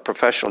a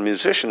professional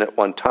musician at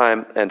one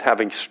time and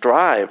having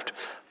strived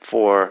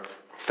for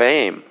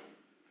fame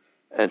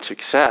and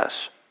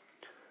success,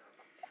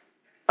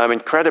 I'm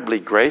incredibly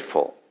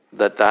grateful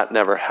that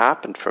never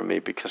happened for me,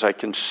 because I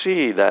can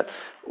see that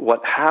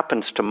what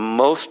happens to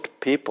most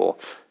people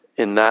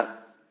in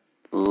that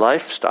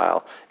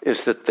lifestyle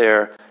is that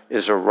there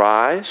is a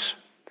rise,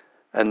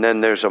 and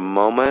then there's a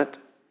moment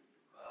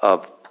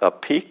of a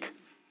peak,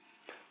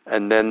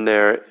 and then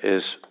there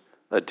is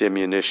a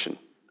diminution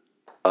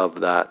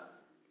of that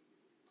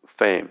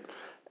fame.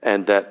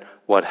 And that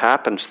what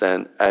happens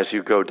then, as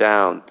you go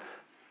down,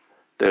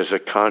 there's a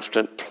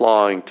constant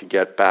clawing to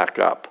get back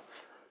up.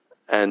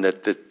 And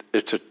that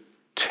it's a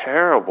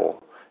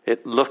terrible,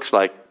 it looks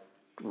like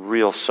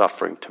real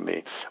suffering to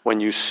me. When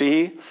you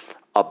see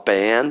a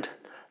band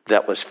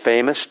that was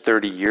famous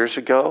 30 years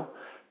ago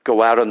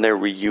go out on their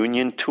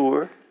reunion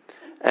tour,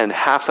 and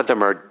half of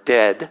them are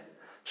dead,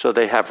 so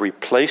they have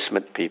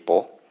replacement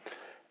people,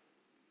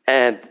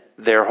 and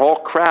their whole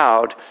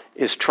crowd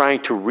is trying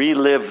to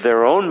relive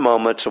their own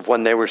moments of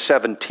when they were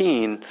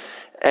 17,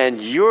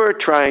 and you're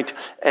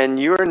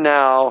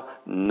now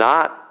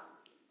not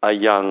a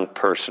young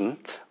person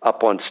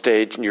up on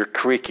stage, and you're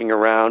creaking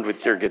around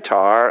with your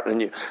guitar,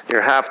 and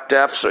you're half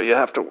deaf, so you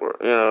have to,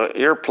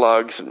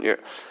 earplugs,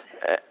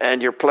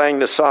 and you're playing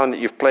the song that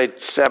you've played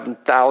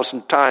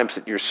 7,000 times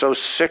that you're so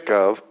sick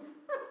of.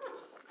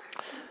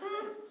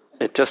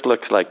 It just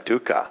looks like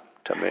dukkha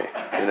to me,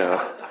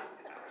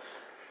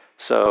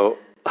 So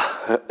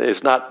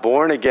it's not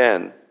born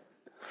again,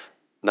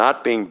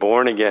 not being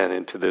born again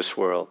into this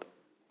world.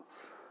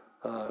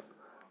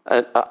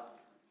 And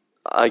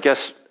I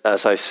guess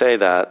as I say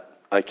that,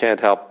 I can't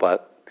help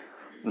but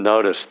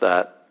notice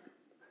that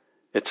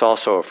it's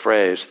also a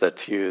phrase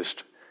that's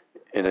used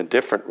in a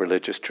different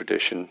religious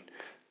tradition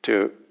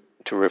to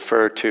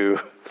refer to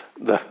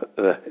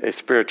a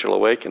spiritual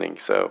awakening.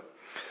 So,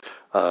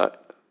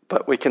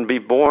 but we can be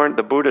born.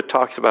 The Buddha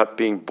talks about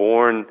being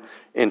born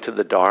into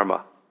the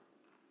Dharma.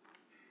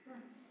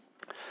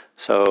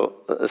 So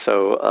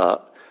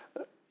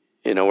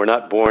we're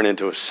not born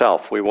into a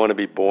self. We want to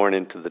be born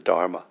into the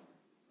Dharma.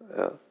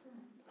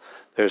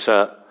 There's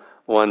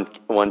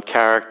one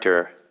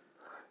character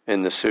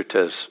in the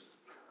suttas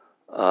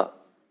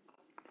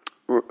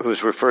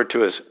who's referred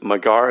to as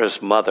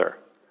Megara's mother.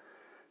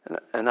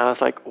 And I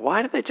was like,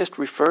 why do they just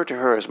refer to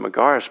her as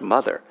Megara's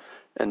mother?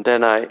 And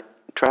then I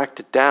tracked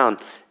it down.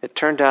 It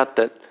turned out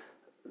that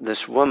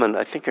this woman,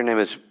 I think her name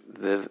is,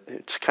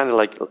 it's kind of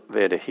like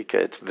Vedahika,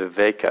 it's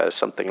Viveka or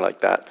something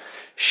like that.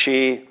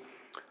 She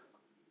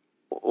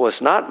was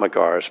not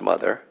Megara's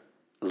mother,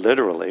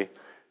 literally.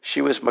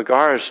 She was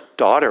Megara's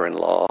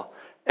daughter-in-law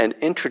and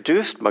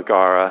introduced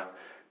Megara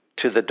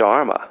to the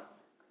Dharma.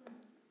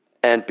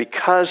 And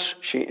because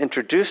she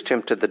introduced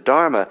him to the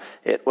Dharma,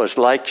 it was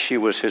like she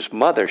was his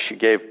mother. She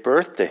gave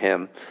birth to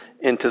him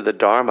into the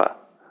Dharma.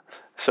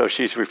 So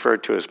she's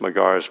referred to as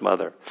Megara's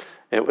mother.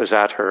 It was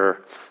at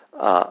her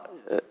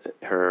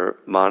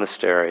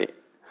monastery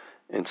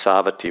in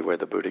Savatthi where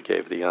the Buddha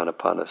gave the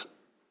Anapanasati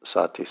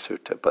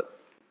Sutta, but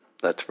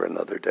that's for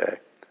another day.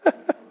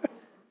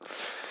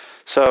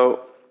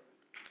 So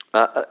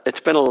it's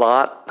been a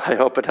lot. I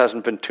hope it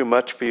hasn't been too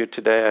much for you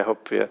today. I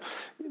hope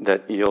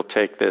that you'll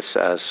take this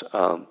as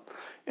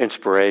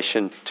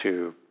inspiration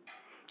to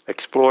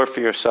explore for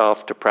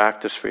yourself, to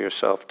practice for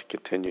yourself, to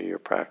continue your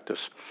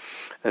practice.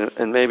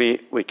 And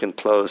maybe we can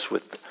close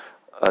with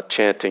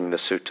chanting the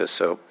sutta.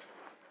 So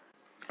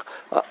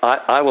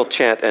I will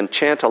chant, and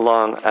chant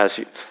along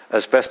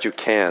as best you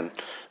can.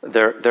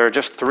 There are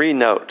just 3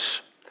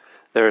 notes.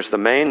 There's the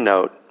main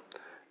note,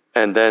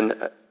 and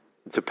then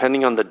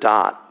depending on the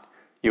dot,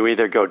 you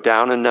either go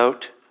down a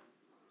note,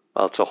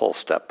 well, it's a whole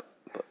step,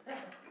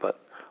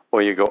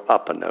 or you go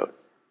up a note.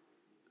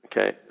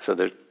 Okay,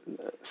 so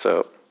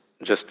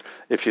just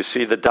if you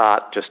see the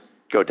dot, just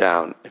go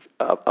down.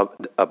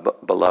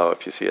 Up below,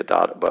 if you see a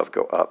dot above,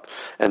 go up.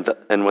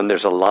 And when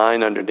there's a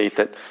line underneath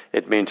it,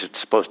 it means it's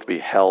supposed to be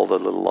held a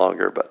little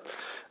longer. But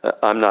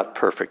I'm not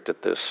perfect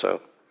at this,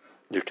 so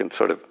you can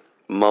sort of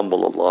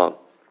mumble along.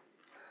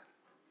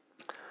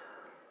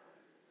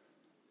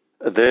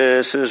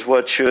 This is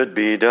what should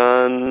be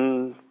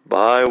done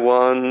by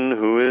one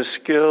who is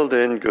skilled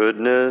in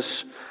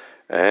goodness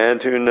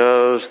and who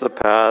knows the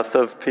path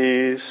of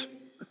peace.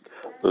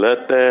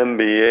 Let them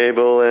be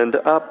able and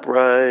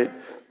upright,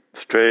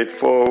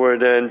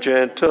 straightforward and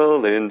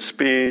gentle in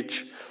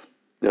speech,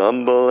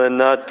 humble and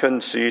not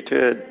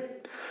conceited,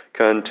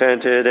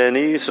 contented and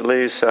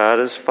easily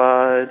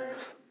satisfied,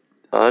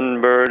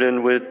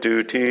 unburdened with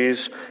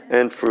duties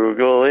and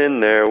frugal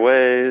in their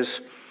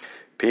ways,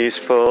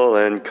 peaceful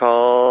and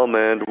calm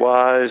and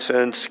wise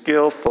and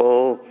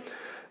skillful,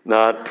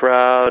 not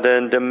proud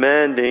and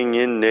demanding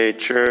in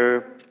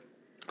nature.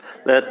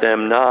 Let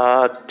them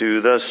not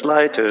do the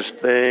slightest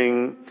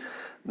thing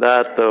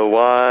that the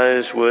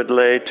wise would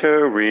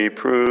later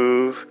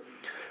reprove,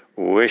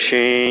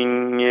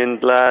 wishing in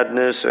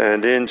gladness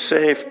and in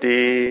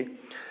safety.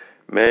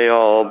 May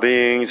all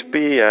beings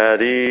be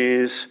at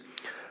ease,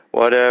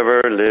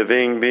 whatever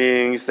living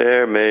beings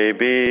there may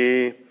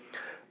be,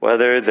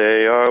 whether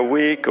they are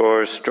weak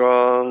or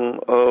strong,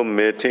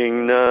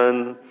 omitting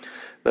none,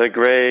 the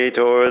great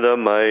or the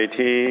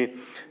mighty,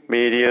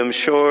 medium,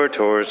 short,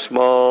 or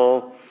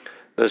small,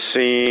 the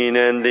seen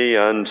and the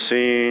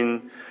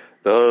unseen,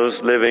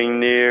 those living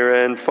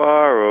near and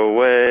far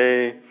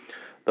away,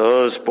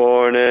 those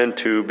born and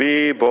to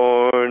be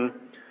born.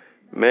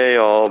 May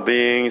all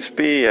beings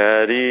be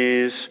at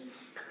ease.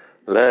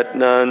 Let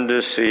none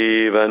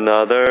deceive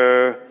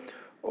another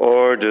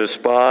or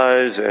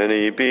despise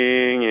any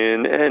being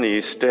in any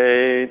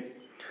state.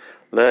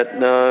 Let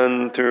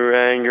none through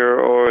anger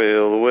or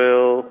ill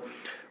will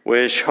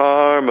wish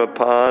harm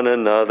upon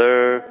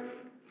another,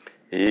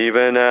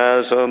 even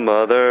as a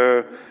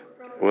mother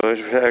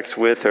protects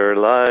with her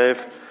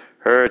life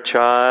her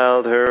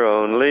child, her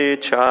only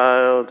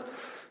child.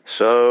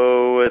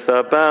 So with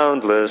a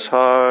boundless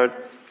heart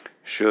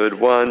should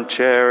one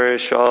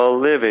cherish all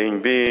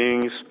living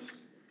beings,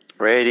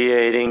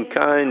 radiating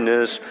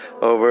kindness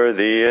over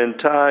the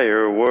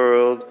entire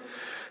world,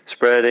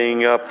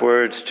 spreading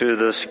upwards to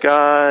the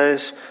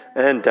skies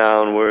and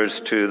downwards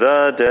to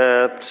the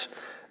depths,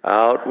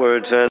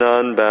 outwards and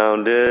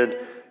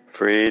unbounded,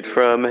 freed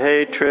from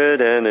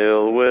hatred and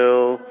ill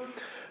will,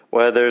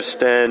 whether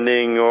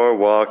standing or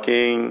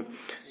walking,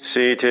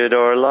 seated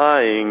or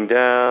lying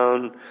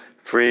down,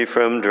 free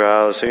from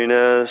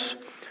drowsiness.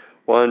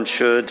 One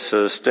should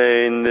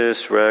sustain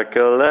this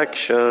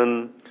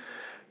recollection.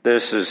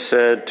 This is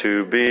said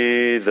to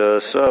be the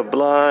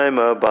sublime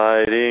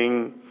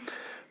abiding,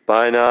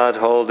 by not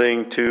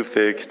holding to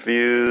fixed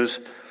views,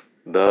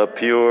 the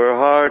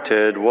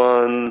pure-hearted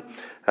one,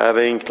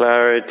 having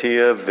clarity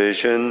of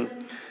vision,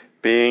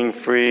 being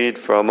freed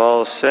from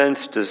all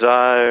sense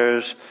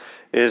desires,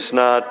 is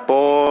not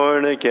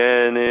born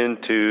again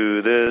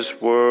into this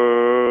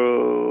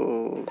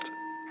world.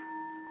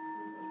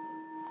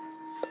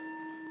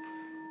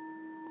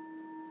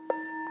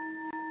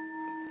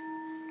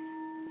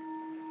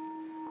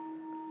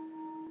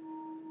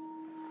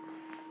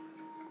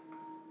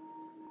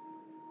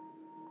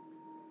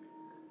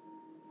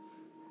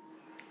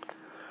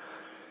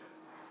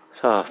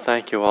 So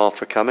thank you all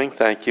for coming.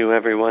 Thank you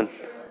everyone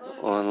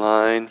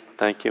online.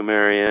 Thank you,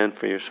 Marianne,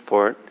 for your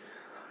support.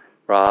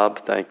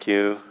 Rob, thank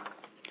you.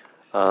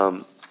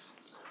 I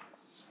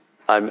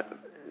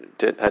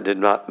did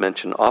not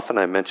mention, often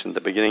I mentioned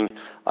at the beginning,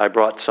 I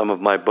brought some of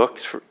my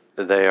books.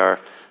 They are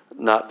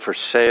not for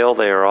sale.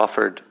 They are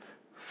offered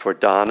for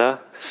dana.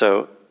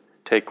 So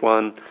take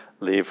one,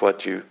 leave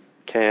what you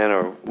can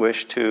or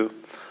wish to.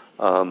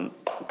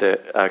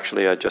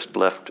 Actually, I just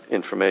left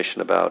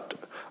information about,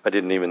 I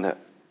didn't even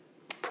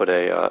put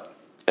a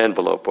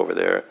envelope over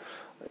there.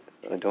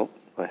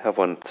 I have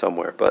one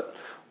somewhere, but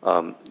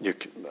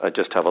I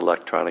just have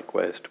electronic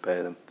ways to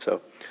pay them.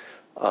 So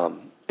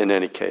in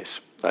any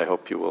case, I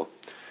hope you will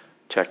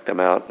check them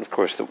out. And of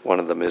course, one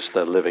of them is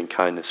the Living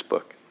Kindness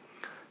book.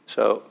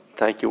 So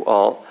thank you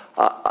all.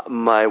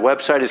 My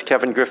website is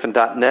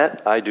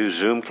kevingriffin.net. I do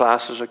Zoom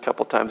classes a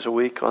couple times a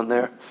week on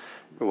there.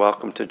 You're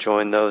welcome to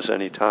join those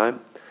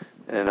anytime.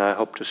 And I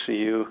hope to see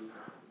you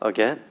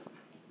again.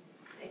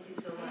 Thank you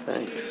so much.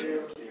 Thanks.